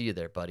 I see you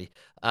there, buddy.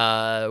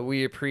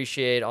 We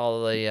appreciate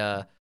all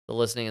the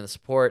listening and the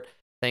support.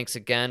 Thanks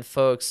again,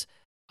 folks.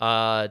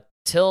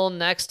 Till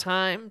next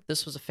time,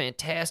 this was a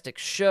fantastic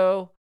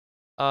show.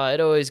 It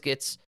always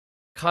gets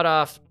cut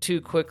off too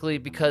quickly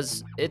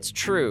because it's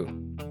true.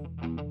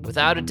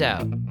 Without a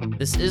doubt,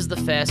 this is the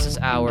fastest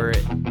hour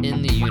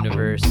in the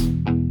universe.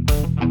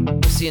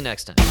 See you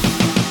next time.